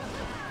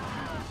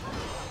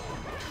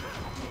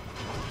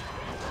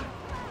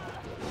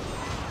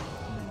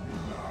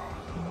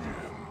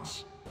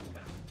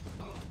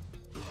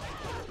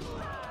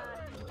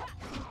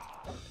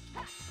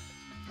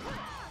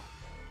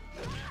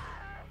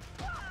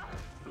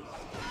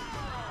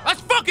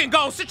 Let's fucking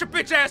go! Sit your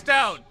bitch ass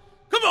down!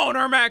 Come on,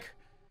 Ermac!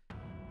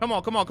 Come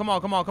on, come on, come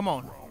on, come on, come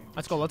on.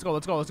 Let's go, let's go,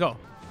 let's go, let's go.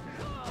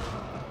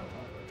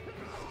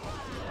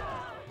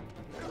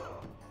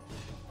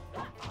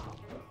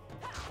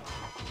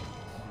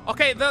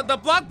 Okay, the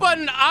block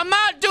button, I'm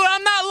not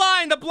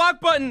lying, the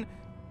block button,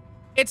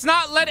 it's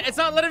not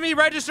letting me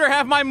register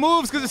half my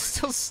moves because it's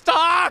still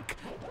stuck.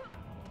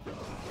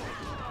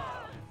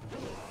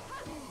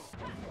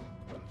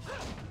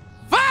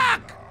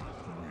 Fuck!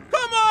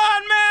 Come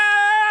on,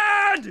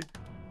 man!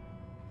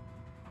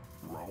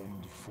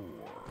 Round 4.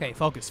 Okay, Okay,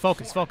 focus,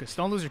 focus, focus.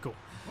 Don't lose your cool.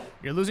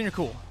 You're losing your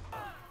cool.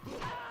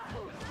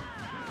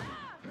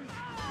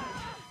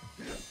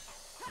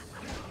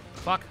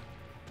 Fuck.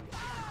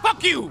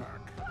 Fuck you!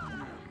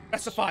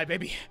 Best of 5,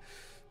 baby.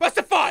 Best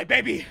of 5,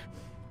 baby!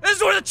 This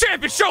is where the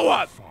champions show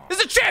up! This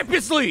is the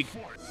Champions League!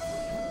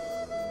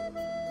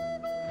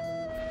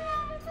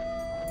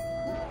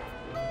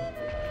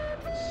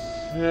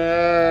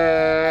 No!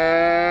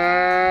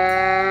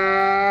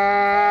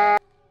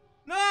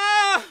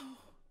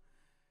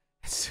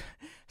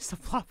 It's the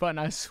block button,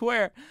 I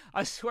swear.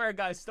 I swear,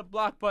 guys, it's the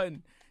block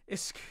button.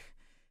 It's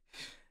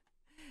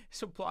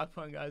a block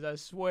button, guys, I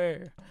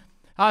swear.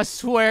 I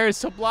swear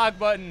it's a block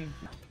button.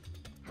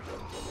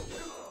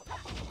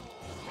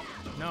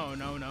 No,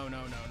 no, no,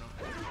 no, no, no.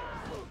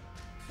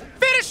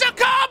 Finish the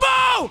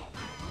combo!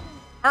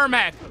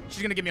 Ermac,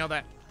 she's gonna give me all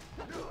that.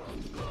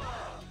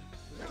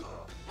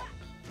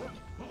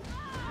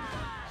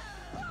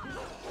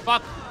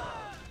 Fuck.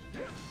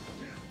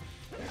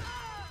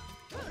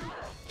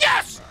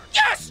 Yes!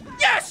 Yes!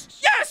 Yes!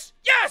 Yes!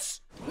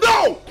 Yes!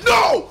 No!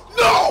 No!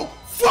 No!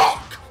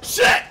 Fuck!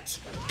 Shit!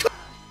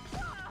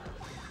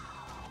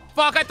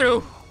 Fuck, I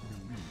threw.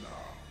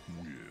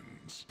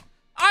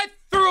 I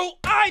threw!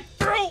 I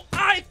threw!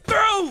 I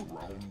threw!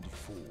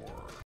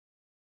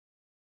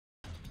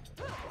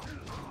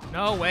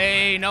 No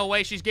way, no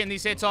way she's getting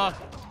these hits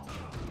off.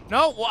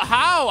 No,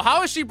 how?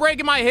 How is she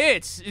breaking my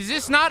hits? Is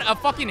this not a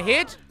fucking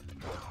hit?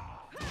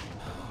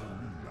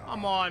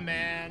 Come on,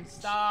 man.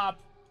 Stop.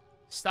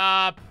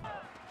 Stop.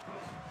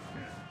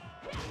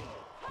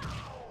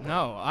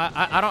 No,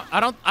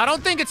 I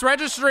don't think it's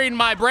registering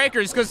my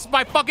breakers because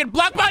my fucking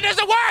block button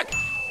doesn't work!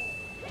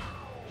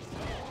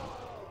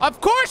 Of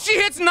course she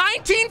hits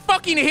 19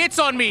 fucking hits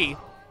on me!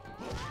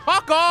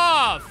 Fuck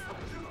off!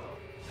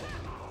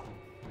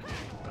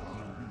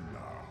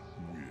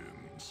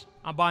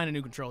 I'm buying a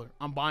new controller.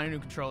 I'm buying a new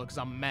controller because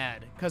I'm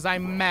mad. Because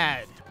I'm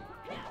mad.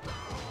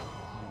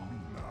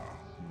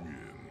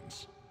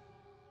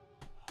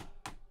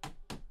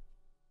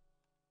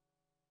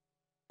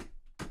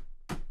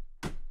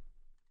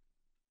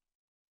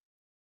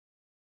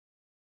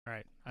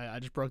 Alright, I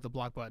just broke the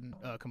block button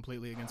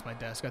completely against my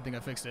desk. I think I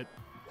fixed it.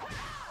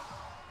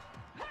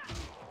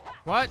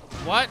 What?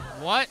 What?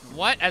 What?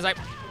 What? As I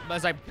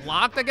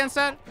blocked against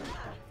that?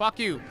 Fuck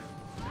you.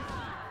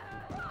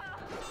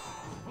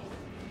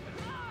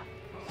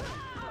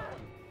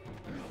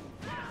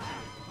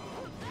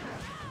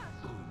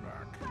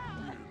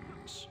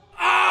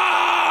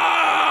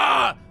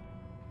 Ah!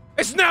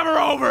 It's never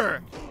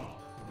over!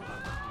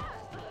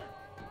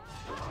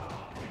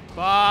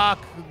 Fuck.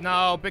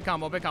 No, big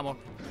combo, big combo.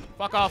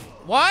 Fuck off.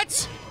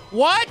 What?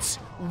 What?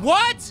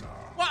 What?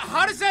 What?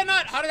 How does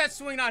that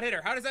swing not hit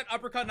her? How does that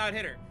uppercut not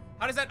hit her?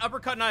 How does that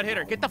uppercut not hit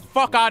her? Get the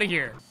fuck out of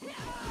here.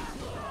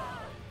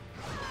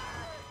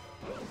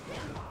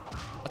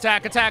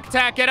 Attack, attack,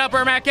 attack. Get up,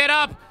 Ermac, get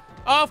up.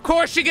 Of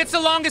course she gets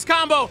the longest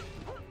combo.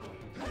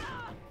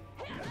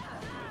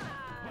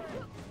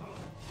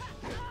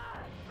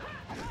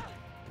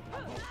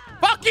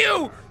 Fuck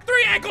you!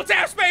 3 ankle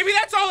taps, baby!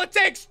 That's all it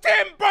takes!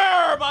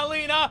 Timber,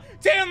 Melina!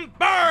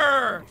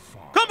 Timber!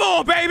 Come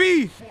on,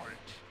 baby!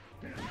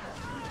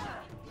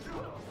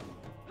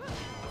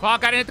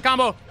 Fuck, I didn't hit the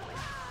combo.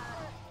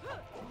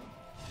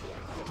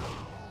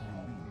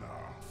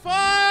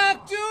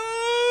 Fuck,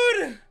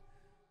 dude!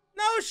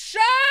 No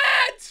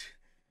shot!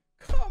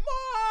 Come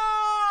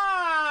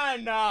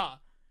on!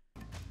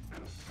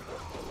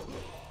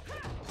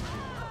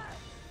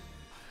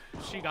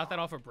 She got that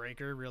off a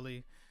breaker,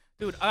 really?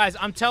 Dude, guys,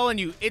 I'm telling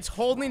you, it's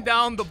holding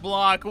down the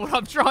block when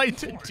I'm trying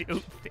to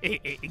do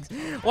things.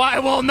 Why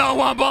will no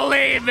one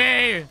believe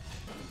me?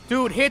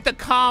 Dude, hit the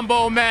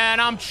combo,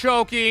 man. I'm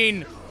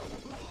choking.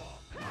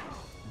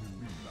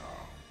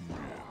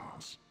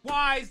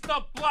 Why is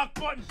the block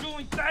button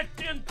doing that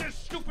in this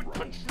stupid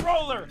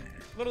controller?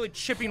 Literally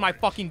chipping my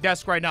fucking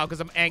desk right now because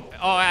I'm angry.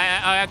 Oh,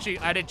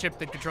 I did chip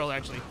the controller,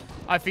 actually.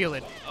 I feel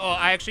it. Oh,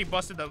 I actually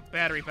busted the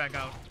battery pack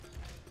out.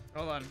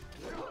 Hold on.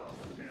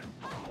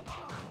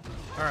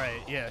 All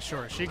right, yeah,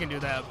 sure, she can do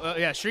that.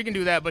 Yeah, she can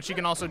do that, but she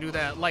can also do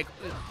that. Like,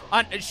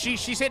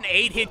 she's hitting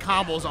 8-hit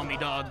combos on me,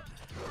 dog.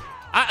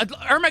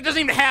 Ermac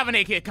doesn't even have an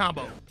 8-hit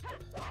combo.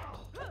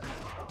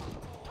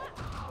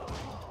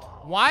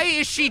 Why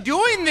is she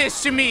doing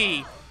this to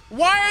me?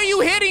 Why are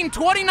you hitting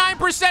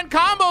 29%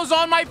 combos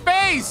on my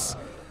face?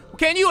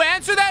 Can you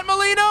answer that,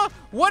 Melina?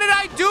 What did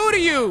I do to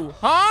you,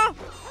 huh?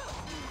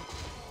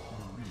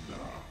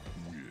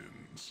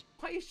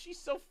 Why is she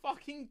so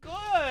fucking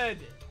good?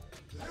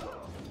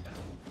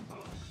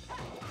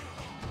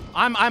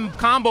 I'm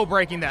combo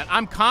breaking that.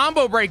 I'm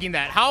combo breaking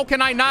that. How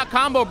can I not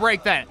combo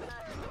break that?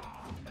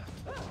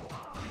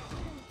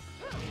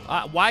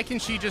 Why can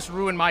she just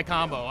ruin my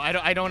combo?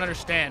 I don't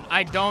understand.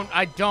 I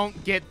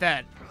don't get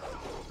that.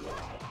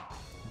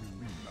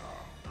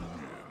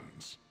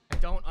 I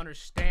don't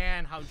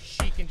understand how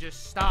she can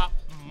just stop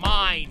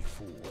mine.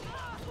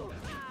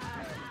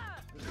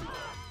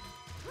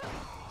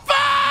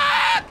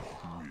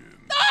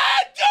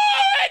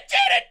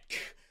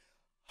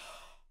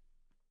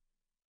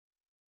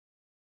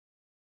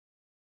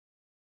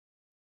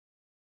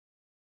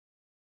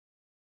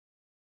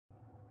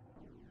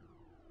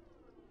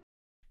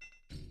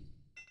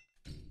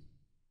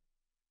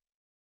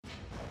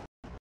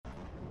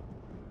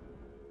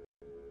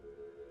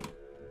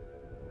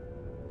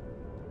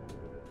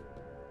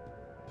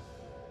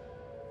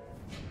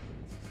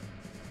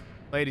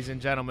 Ladies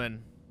and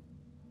gentlemen,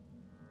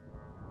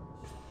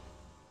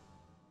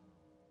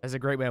 as a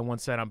great man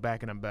once said, I'm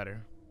back and I'm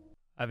better.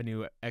 I have a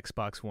new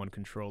Xbox One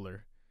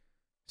controller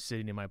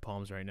sitting in my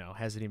palms right now.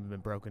 Hasn't even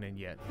been broken in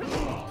yet.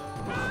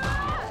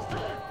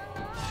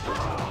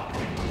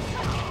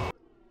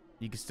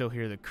 You can still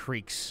hear the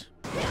creaks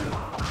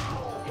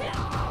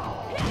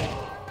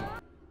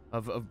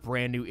of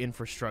brand new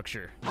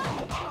infrastructure.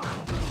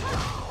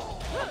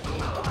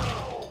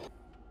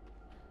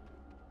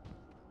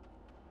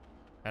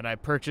 And I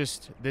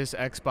purchased this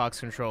Xbox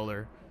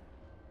controller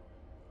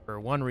for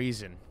one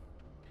reason,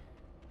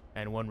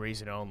 and one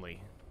reason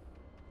only.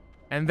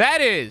 And that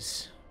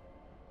is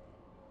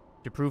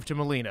to prove to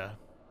Melina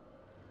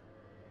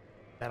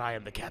that I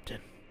am the captain.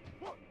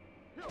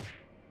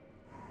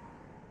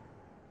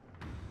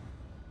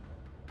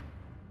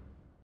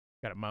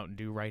 Got a Mountain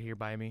Dew right here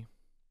by me.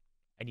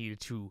 I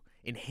needed to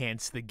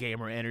enhance the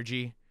gamer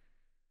energy.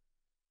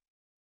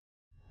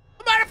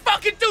 I'm gonna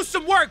fucking do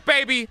some work,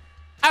 baby!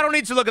 I don't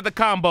need to look at the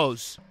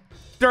combos.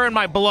 They're in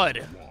my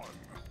blood.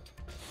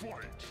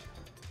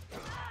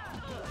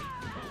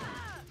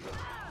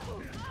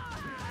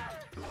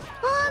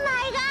 Oh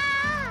my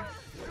god!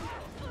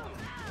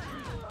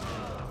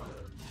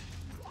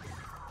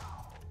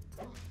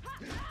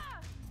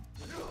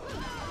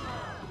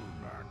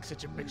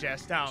 Sit your bitch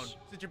ass down.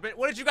 Sit your bitch.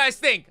 What did you guys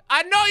think?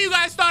 I know you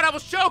guys thought I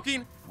was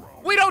choking.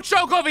 We don't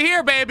choke over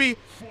here, baby.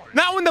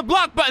 Not when the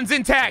block button's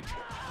intact.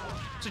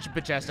 Sit your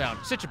bitch ass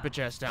down. Sit your bitch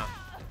ass down.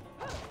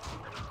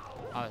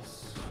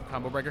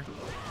 Combo breaker.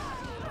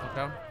 Fuck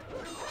down.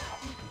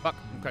 Fuck.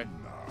 Okay.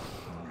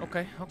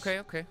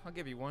 Okay. I'll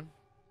give you one.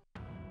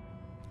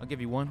 I'll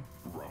give you one.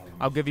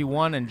 I'll give you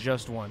one and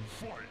just one.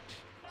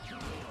 Uh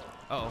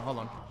oh, hold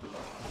on.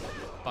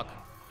 Fuck.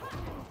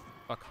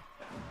 Fuck.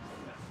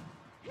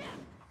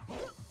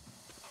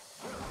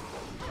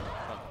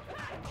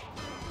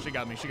 She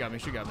got me.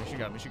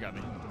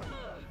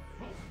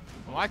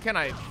 Why can't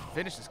I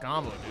finish this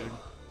combo, dude?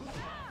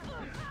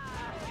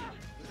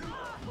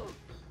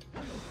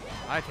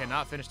 I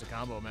cannot finish the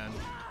combo, man.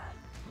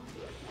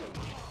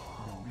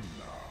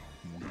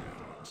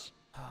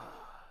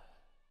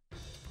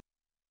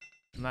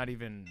 I'm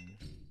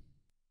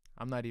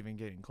not even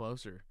getting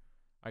closer.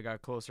 I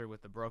got closer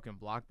with the broken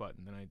block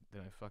button than I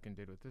fucking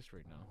did with this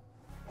right now.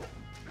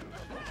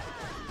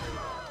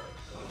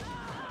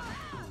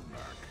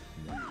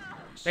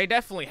 They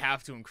definitely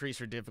have to increase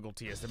her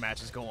difficulty as the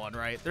matches go on,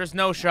 right? There's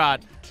no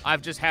shot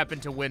I've just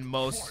happened to win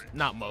most.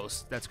 Not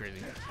most. That's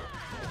crazy.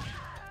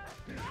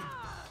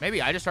 Maybe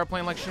I just start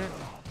playing like shit.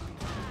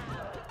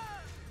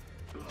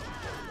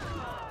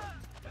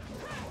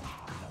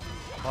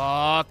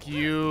 Fuck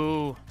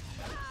you.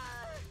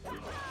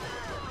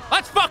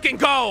 Let's fucking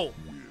go!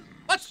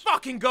 Let's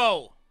fucking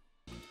go!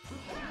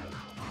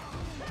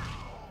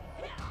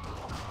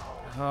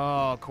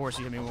 Oh, of course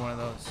you hit me with one of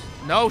those.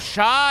 No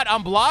shot!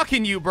 I'm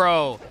blocking you,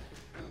 bro!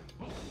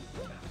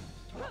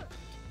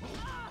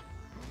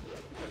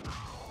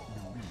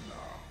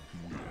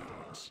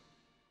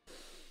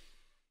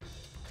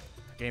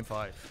 Game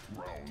 5.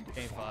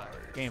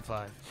 Game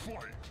 5.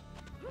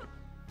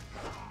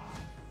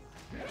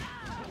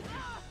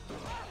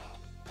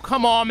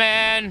 Come on,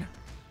 man!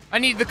 I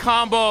need the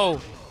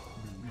combo!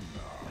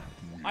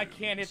 I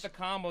can't hit the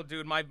combo,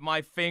 dude.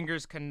 My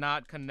fingers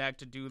cannot connect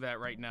to do that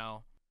right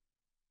now.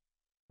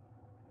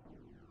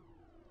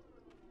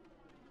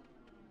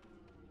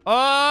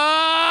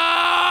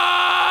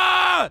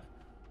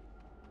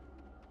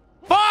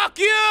 Fuck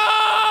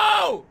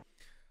you!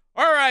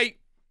 Alright.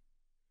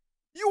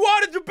 You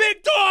wanted the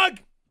big dog!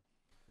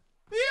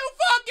 You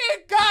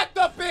fucking got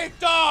the big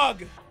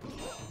dog!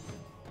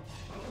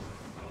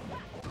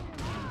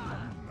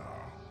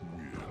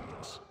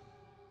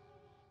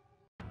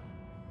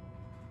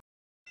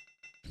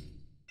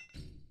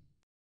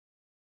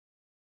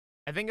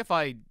 I think if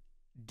I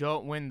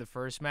don't win the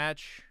first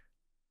match,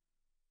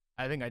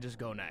 I think I just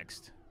go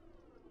next.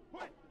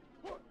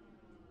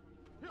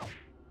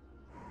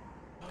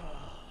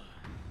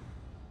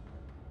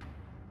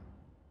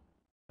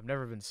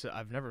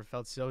 I've never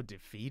felt so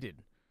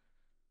defeated.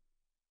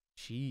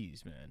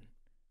 Jeez, man.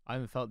 I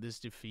haven't felt this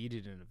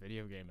defeated in a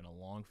video game in a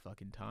long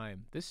fucking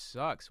time. This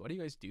sucks. Why do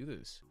you guys do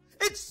this?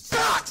 It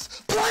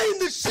sucks playing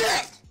the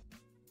shit!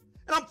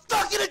 And I'm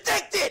fucking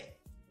addicted!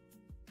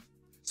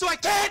 So I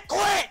can't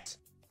quit!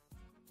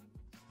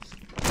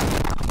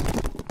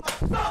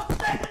 I'm so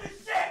sick of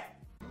this shit!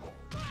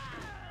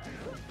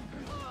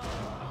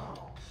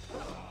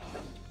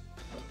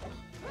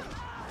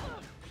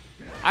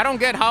 I don't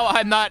get how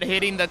I'm not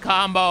hitting the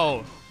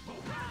combo.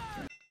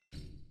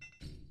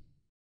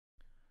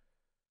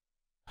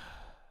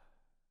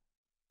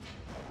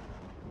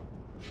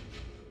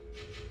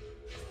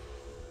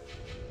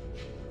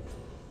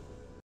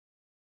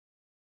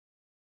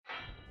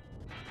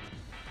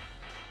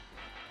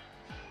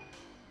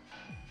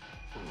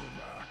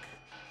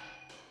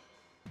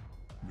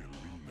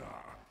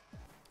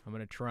 I'm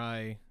gonna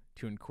try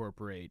to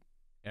incorporate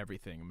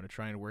everything. I'm gonna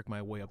try and work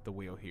my way up the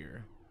wheel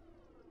here.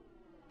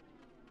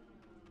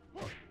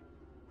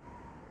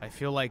 I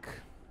feel like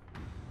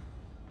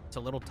It's a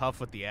little tough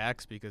with the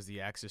axe because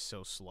the axe is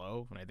so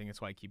slow, and I think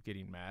that's why I keep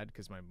getting mad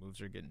because my moves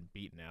are getting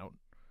beaten out.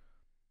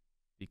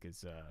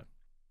 Because,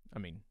 I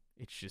mean,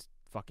 it's just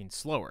fucking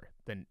slower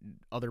than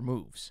other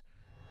moves.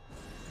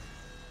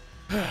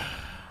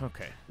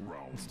 Okay,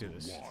 let's do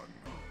this.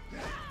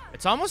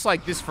 It's almost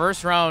like this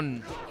first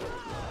round...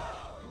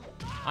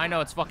 I know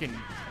it's fucking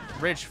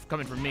rich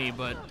coming from me,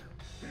 but...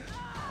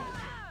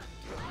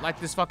 like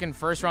this fucking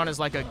first round is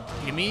like a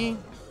gimme,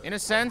 in a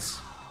sense.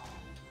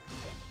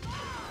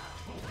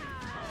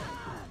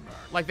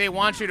 Like, they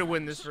want you to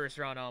win this first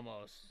round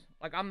almost.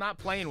 Like, I'm not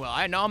playing well.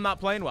 I know I'm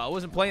not playing well. I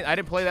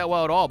didn't play that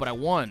well at all, but I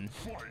won.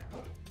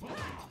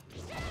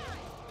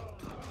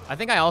 I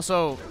think I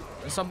also...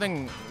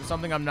 Something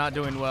I'm not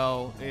doing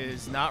well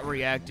is not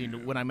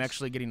reacting when I'm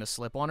actually getting a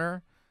slip on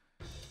her.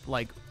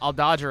 Like, I'll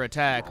dodge her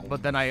attack,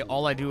 but then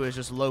all I do is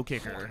just low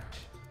kick her.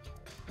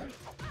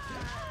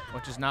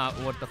 Which is not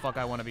what the fuck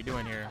I want to be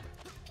doing here.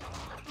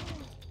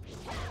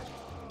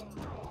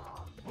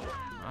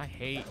 I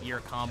hate your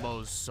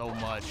combos so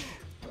much.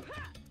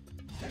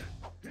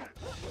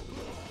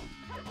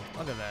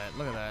 Look at that,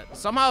 look at that.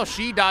 Somehow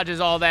she dodges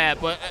all that,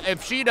 but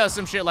if she does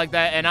some shit like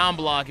that and I'm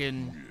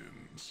blocking,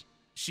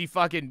 she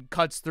fucking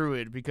cuts through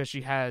it because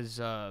she has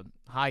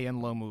high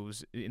and low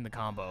moves in the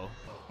combo.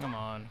 Come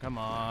on, come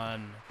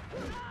on.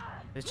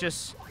 It's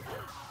just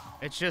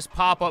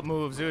pop-up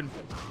moves, dude.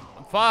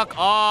 Fuck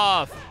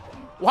off.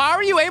 Why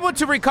are you able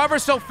to recover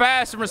so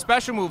fast from a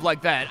special move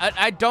like that?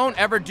 I don't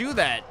ever do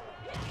that.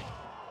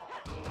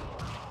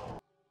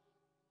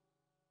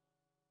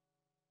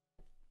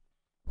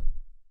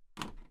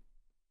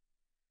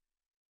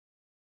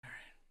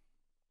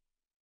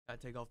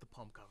 Gotta take off the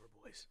pump cover,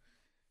 boys.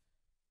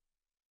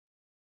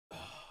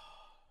 Getting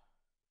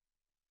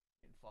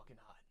fucking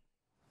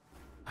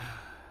hot.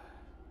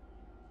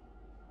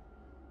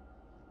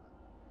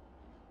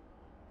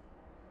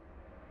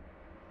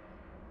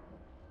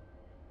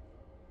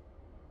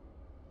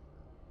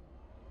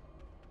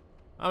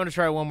 I'm gonna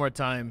try one more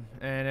time,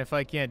 and if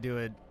I can't do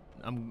it,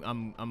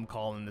 I'm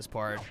calling this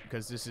part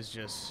because this is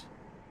just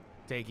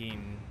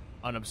taking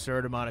an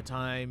absurd amount of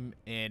time,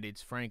 and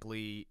it's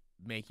frankly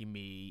making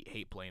me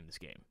hate playing this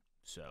game.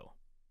 So,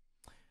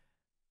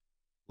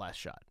 last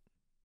shot.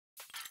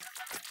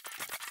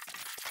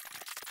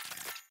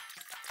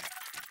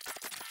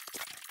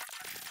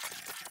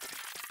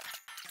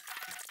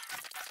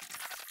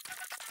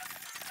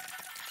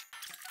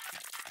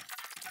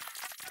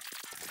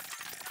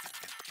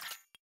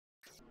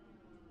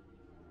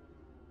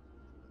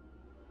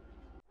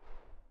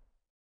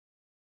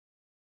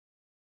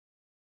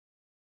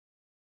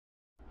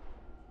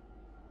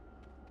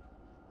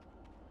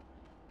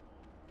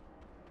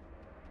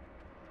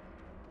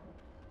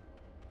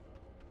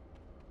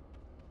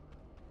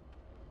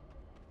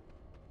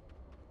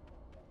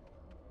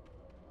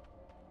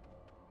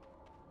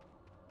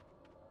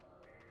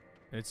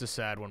 It's a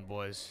sad one,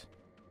 boys.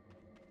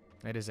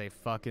 It is a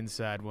fucking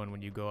sad one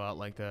when you go out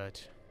like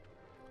that.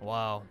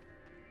 Wow.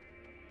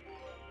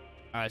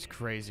 That's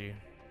crazy.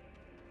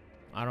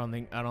 I don't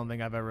think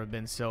I've ever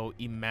been so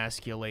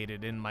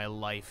emasculated in my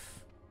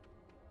life.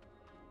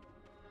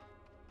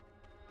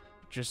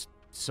 Just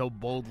so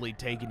boldly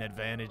taken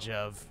advantage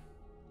of.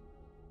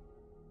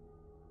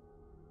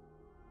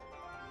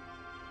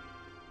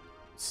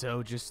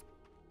 So just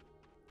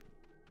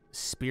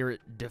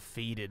spirit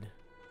defeated.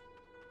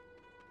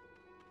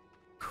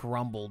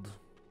 Crumbled.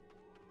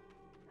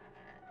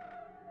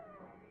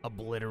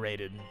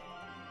 Obliterated.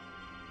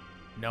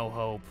 No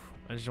hope.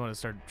 I just want to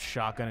start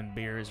shotgunning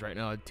beers right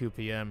now at 2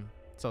 p.m.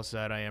 That's how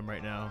sad I am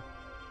right now.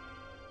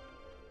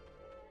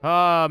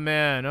 Oh,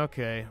 man.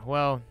 Okay.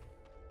 Well,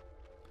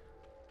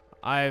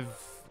 I've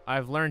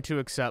learned to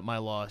accept my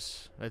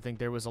loss. I think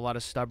there was a lot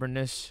of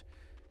stubbornness,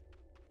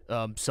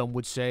 some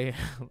would say,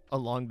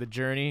 along the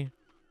journey.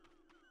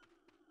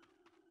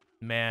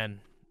 Man,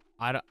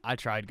 I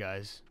tried,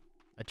 guys.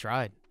 I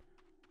tried.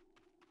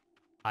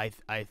 I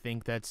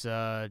think that's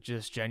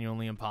just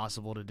genuinely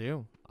impossible to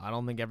do. I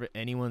don't think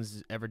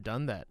anyone's ever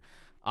done that.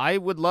 I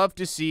would love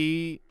to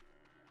see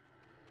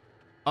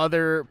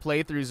other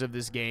playthroughs of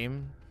this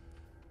game.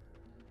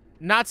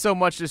 Not so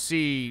much to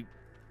see,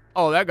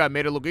 oh, that guy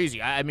made it look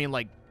easy. I mean,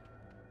 like,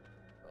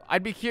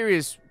 I'd be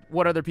curious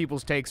what other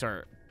people's takes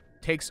are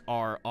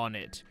on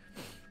it.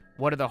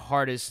 What are the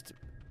hardest,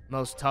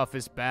 most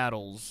toughest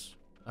battles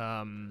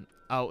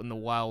out in the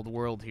wild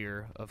world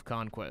here of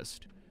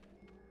Conquest?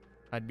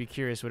 I'd be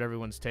curious what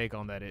everyone's take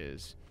on that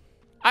is.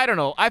 I don't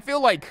know. I feel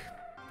like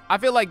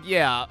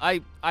yeah,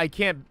 I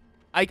can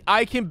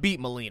beat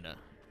Melina.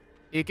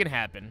 It can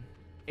happen.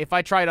 If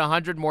I tried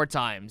 100 more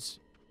times,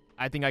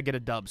 I think I get a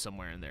dub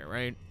somewhere in there,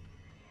 right?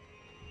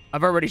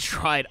 I've already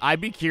tried.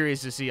 I'd be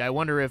curious to see. I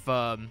wonder if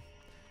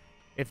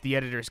the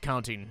editor's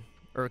counting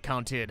or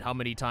counted how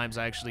many times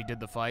I actually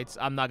did the fights.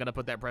 I'm not gonna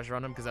put that pressure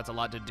on them because that's a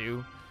lot to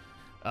do.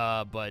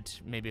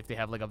 But maybe if they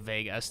have like a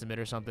vague estimate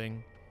or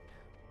something.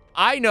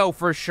 I know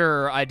for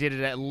sure I did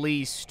it at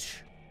least...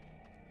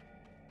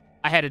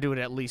 I had to do it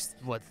at least,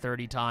 what,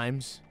 30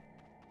 times?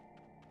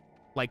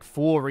 Like,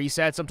 full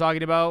resets I'm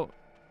talking about?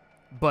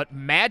 But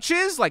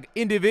matches, like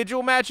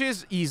individual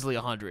matches, easily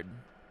 100.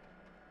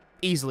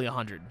 Easily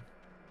 100.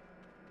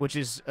 Which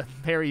is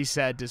very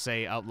sad to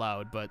say out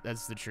loud, but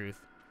that's the truth.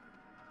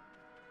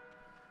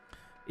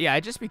 Yeah,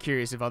 I'd just be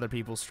curious if other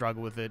people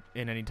struggle with it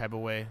in any type of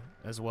way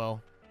as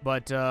well.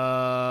 But,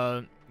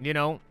 you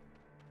know,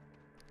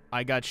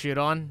 I got shit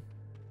on.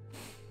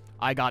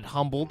 I got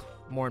humbled,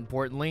 more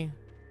importantly.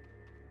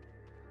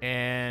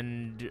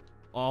 And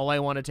all I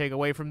want to take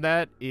away from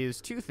that is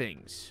two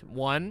things.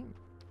 One,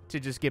 to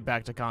just get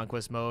back to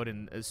Conquest mode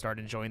and start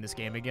enjoying this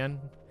game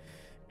again.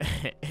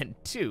 And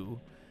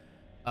two,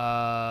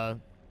 I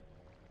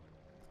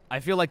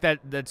feel like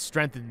that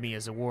strengthened me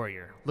as a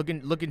warrior. Look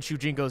in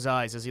Shujinko's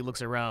eyes as he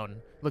looks around.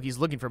 Look, he's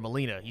looking for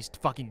Melina. He's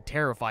fucking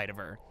terrified of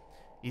her.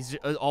 He's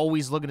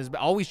always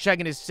always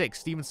checking his six.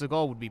 Steven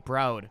Seagal would be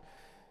proud.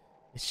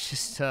 It's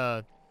just,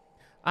 I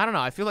don't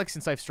know. I feel like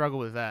since I've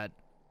struggled with that,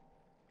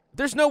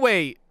 there's no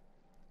way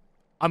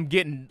I'm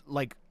getting,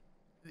 like,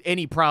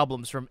 any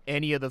problems from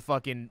any of the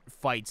fucking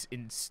fights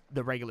in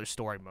the regular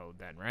story mode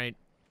then, right?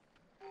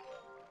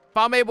 If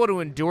I'm able to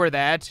endure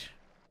that,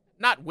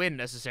 not win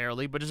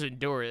necessarily, but just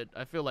endure it,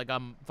 I feel like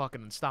I'm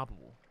fucking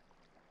unstoppable.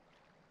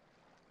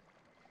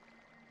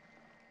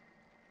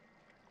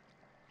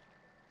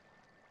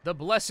 The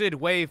Blessed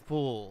Wave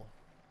Pool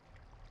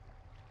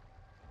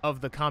of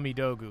the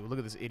Kamidogu. Look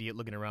at this idiot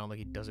looking around like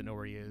he doesn't know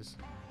where he is.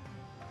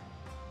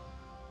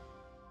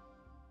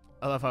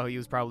 I love how he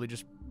was probably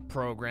just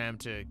programmed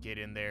to get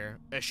in there.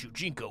 As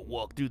Shujinko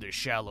walked through the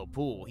shallow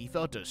pool, he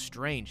felt a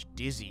strange,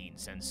 dizzying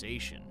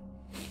sensation.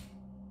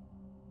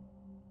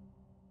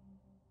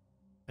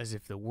 As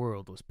if the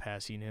world was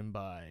passing him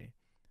by. I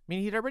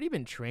mean, he'd already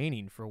been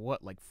training for,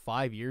 what, like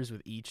 5 years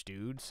with each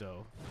dude,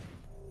 so...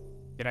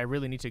 Did I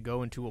really need to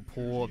go into a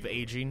pool of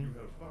aging? You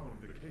have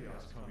found the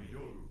Chaos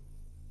Kamidogu.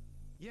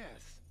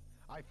 Yes,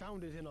 I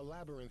found it in a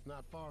labyrinth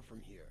not far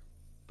from here.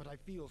 But I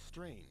feel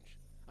strange.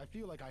 I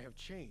feel like I have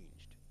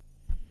changed.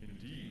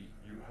 Indeed,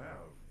 you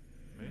have.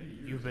 Many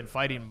years You've been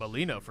fighting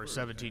Melina for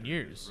 17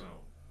 years.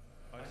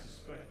 I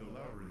suspect the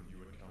labyrinth you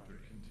encountered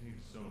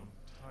contains some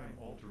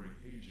time-altering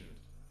agent.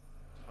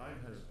 Time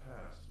has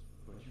passed,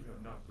 but you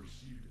have not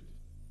perceived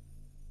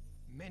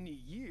it. Many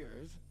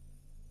years?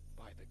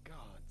 By the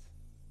gods.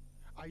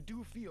 I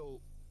do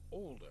feel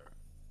older.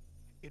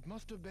 It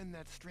must have been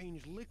that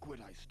strange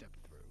liquid I stepped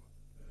through.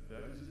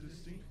 That is a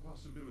distinct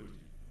possibility.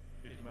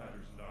 It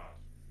matters not.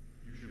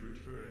 You should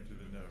return to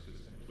the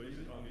Nexus and place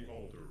it on the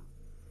altar.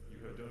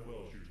 You have done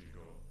well,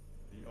 Shujinko.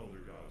 The Elder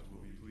Gods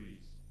will be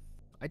pleased.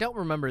 I don't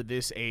remember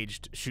this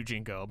aged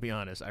Shujinko, I'll be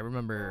honest. I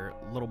remember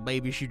little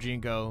baby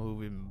Shujinko,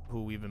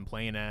 who we've been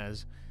playing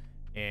as,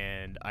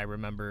 and I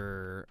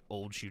remember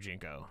old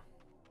Shujinko.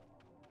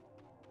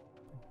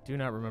 Do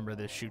not remember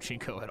this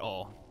Shujinko at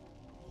all.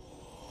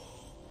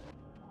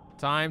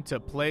 Time to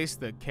place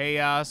the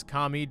Chaos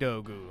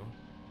Kamidogu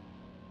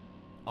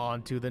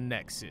onto the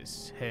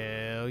Nexus.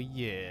 Hell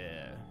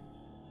yeah.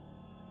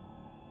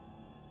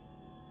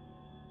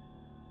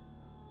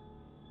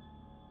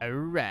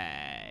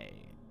 Alright.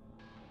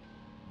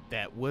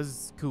 That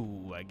was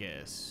cool, I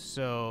guess.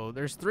 So,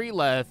 there's 3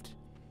 left.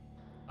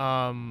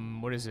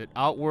 What is it?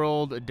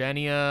 Outworld,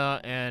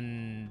 Edenia,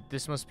 and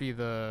this must be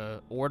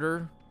the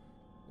Order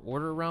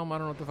Realm? I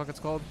don't know what the fuck it's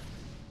called.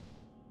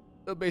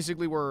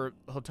 Basically where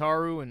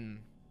Hotaru and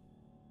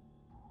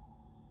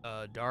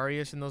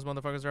Darius and those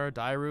motherfuckers are.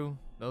 Dairu,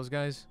 those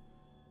guys.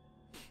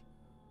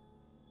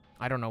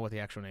 I don't know what the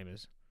actual name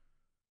is.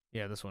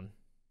 Yeah, this one.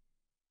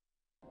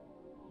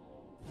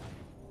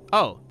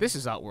 Oh, this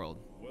is Outworld.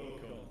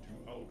 Welcome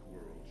to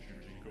Outworld,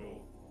 Shujinko.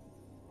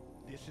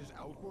 This is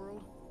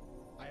Outworld?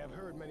 I have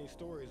heard many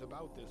stories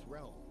about this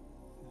realm.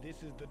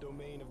 This is the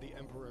domain of the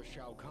Emperor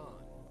Shao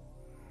Kahn.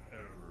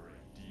 Emperor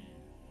indeed.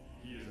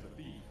 He is a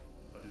thief,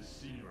 a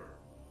deceiver.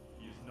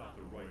 He is not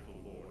the rightful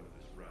lord of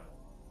this realm.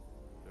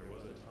 There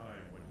was a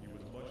time when he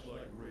was much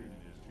like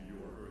Raiden is to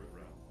your Earth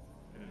realm,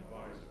 an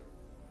advisor,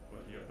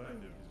 but he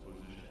abandoned his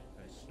position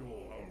and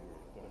stole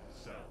Outworld for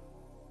himself.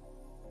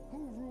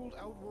 Who ruled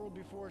Outworld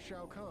before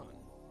Shao Kahn?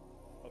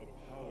 A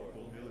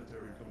powerful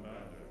military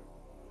commander,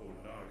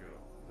 Onaga,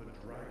 the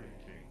Dragon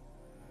King.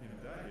 In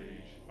that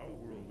age,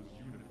 Outworld was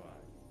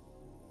unified.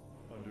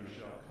 Under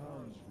Shao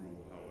Kahn's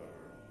rule,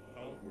 however,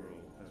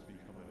 Outworld has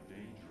become a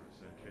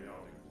dangerous and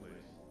chaotic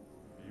place.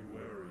 Be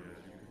wary as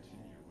you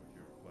continue with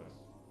your quest.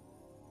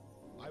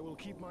 I will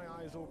keep my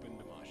eyes open,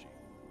 Damashi.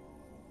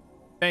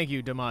 Thank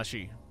you,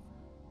 Damashi.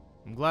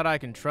 I'm glad I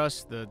can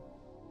trust the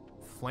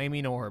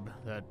flaming orb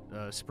that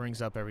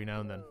springs up every now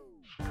and then.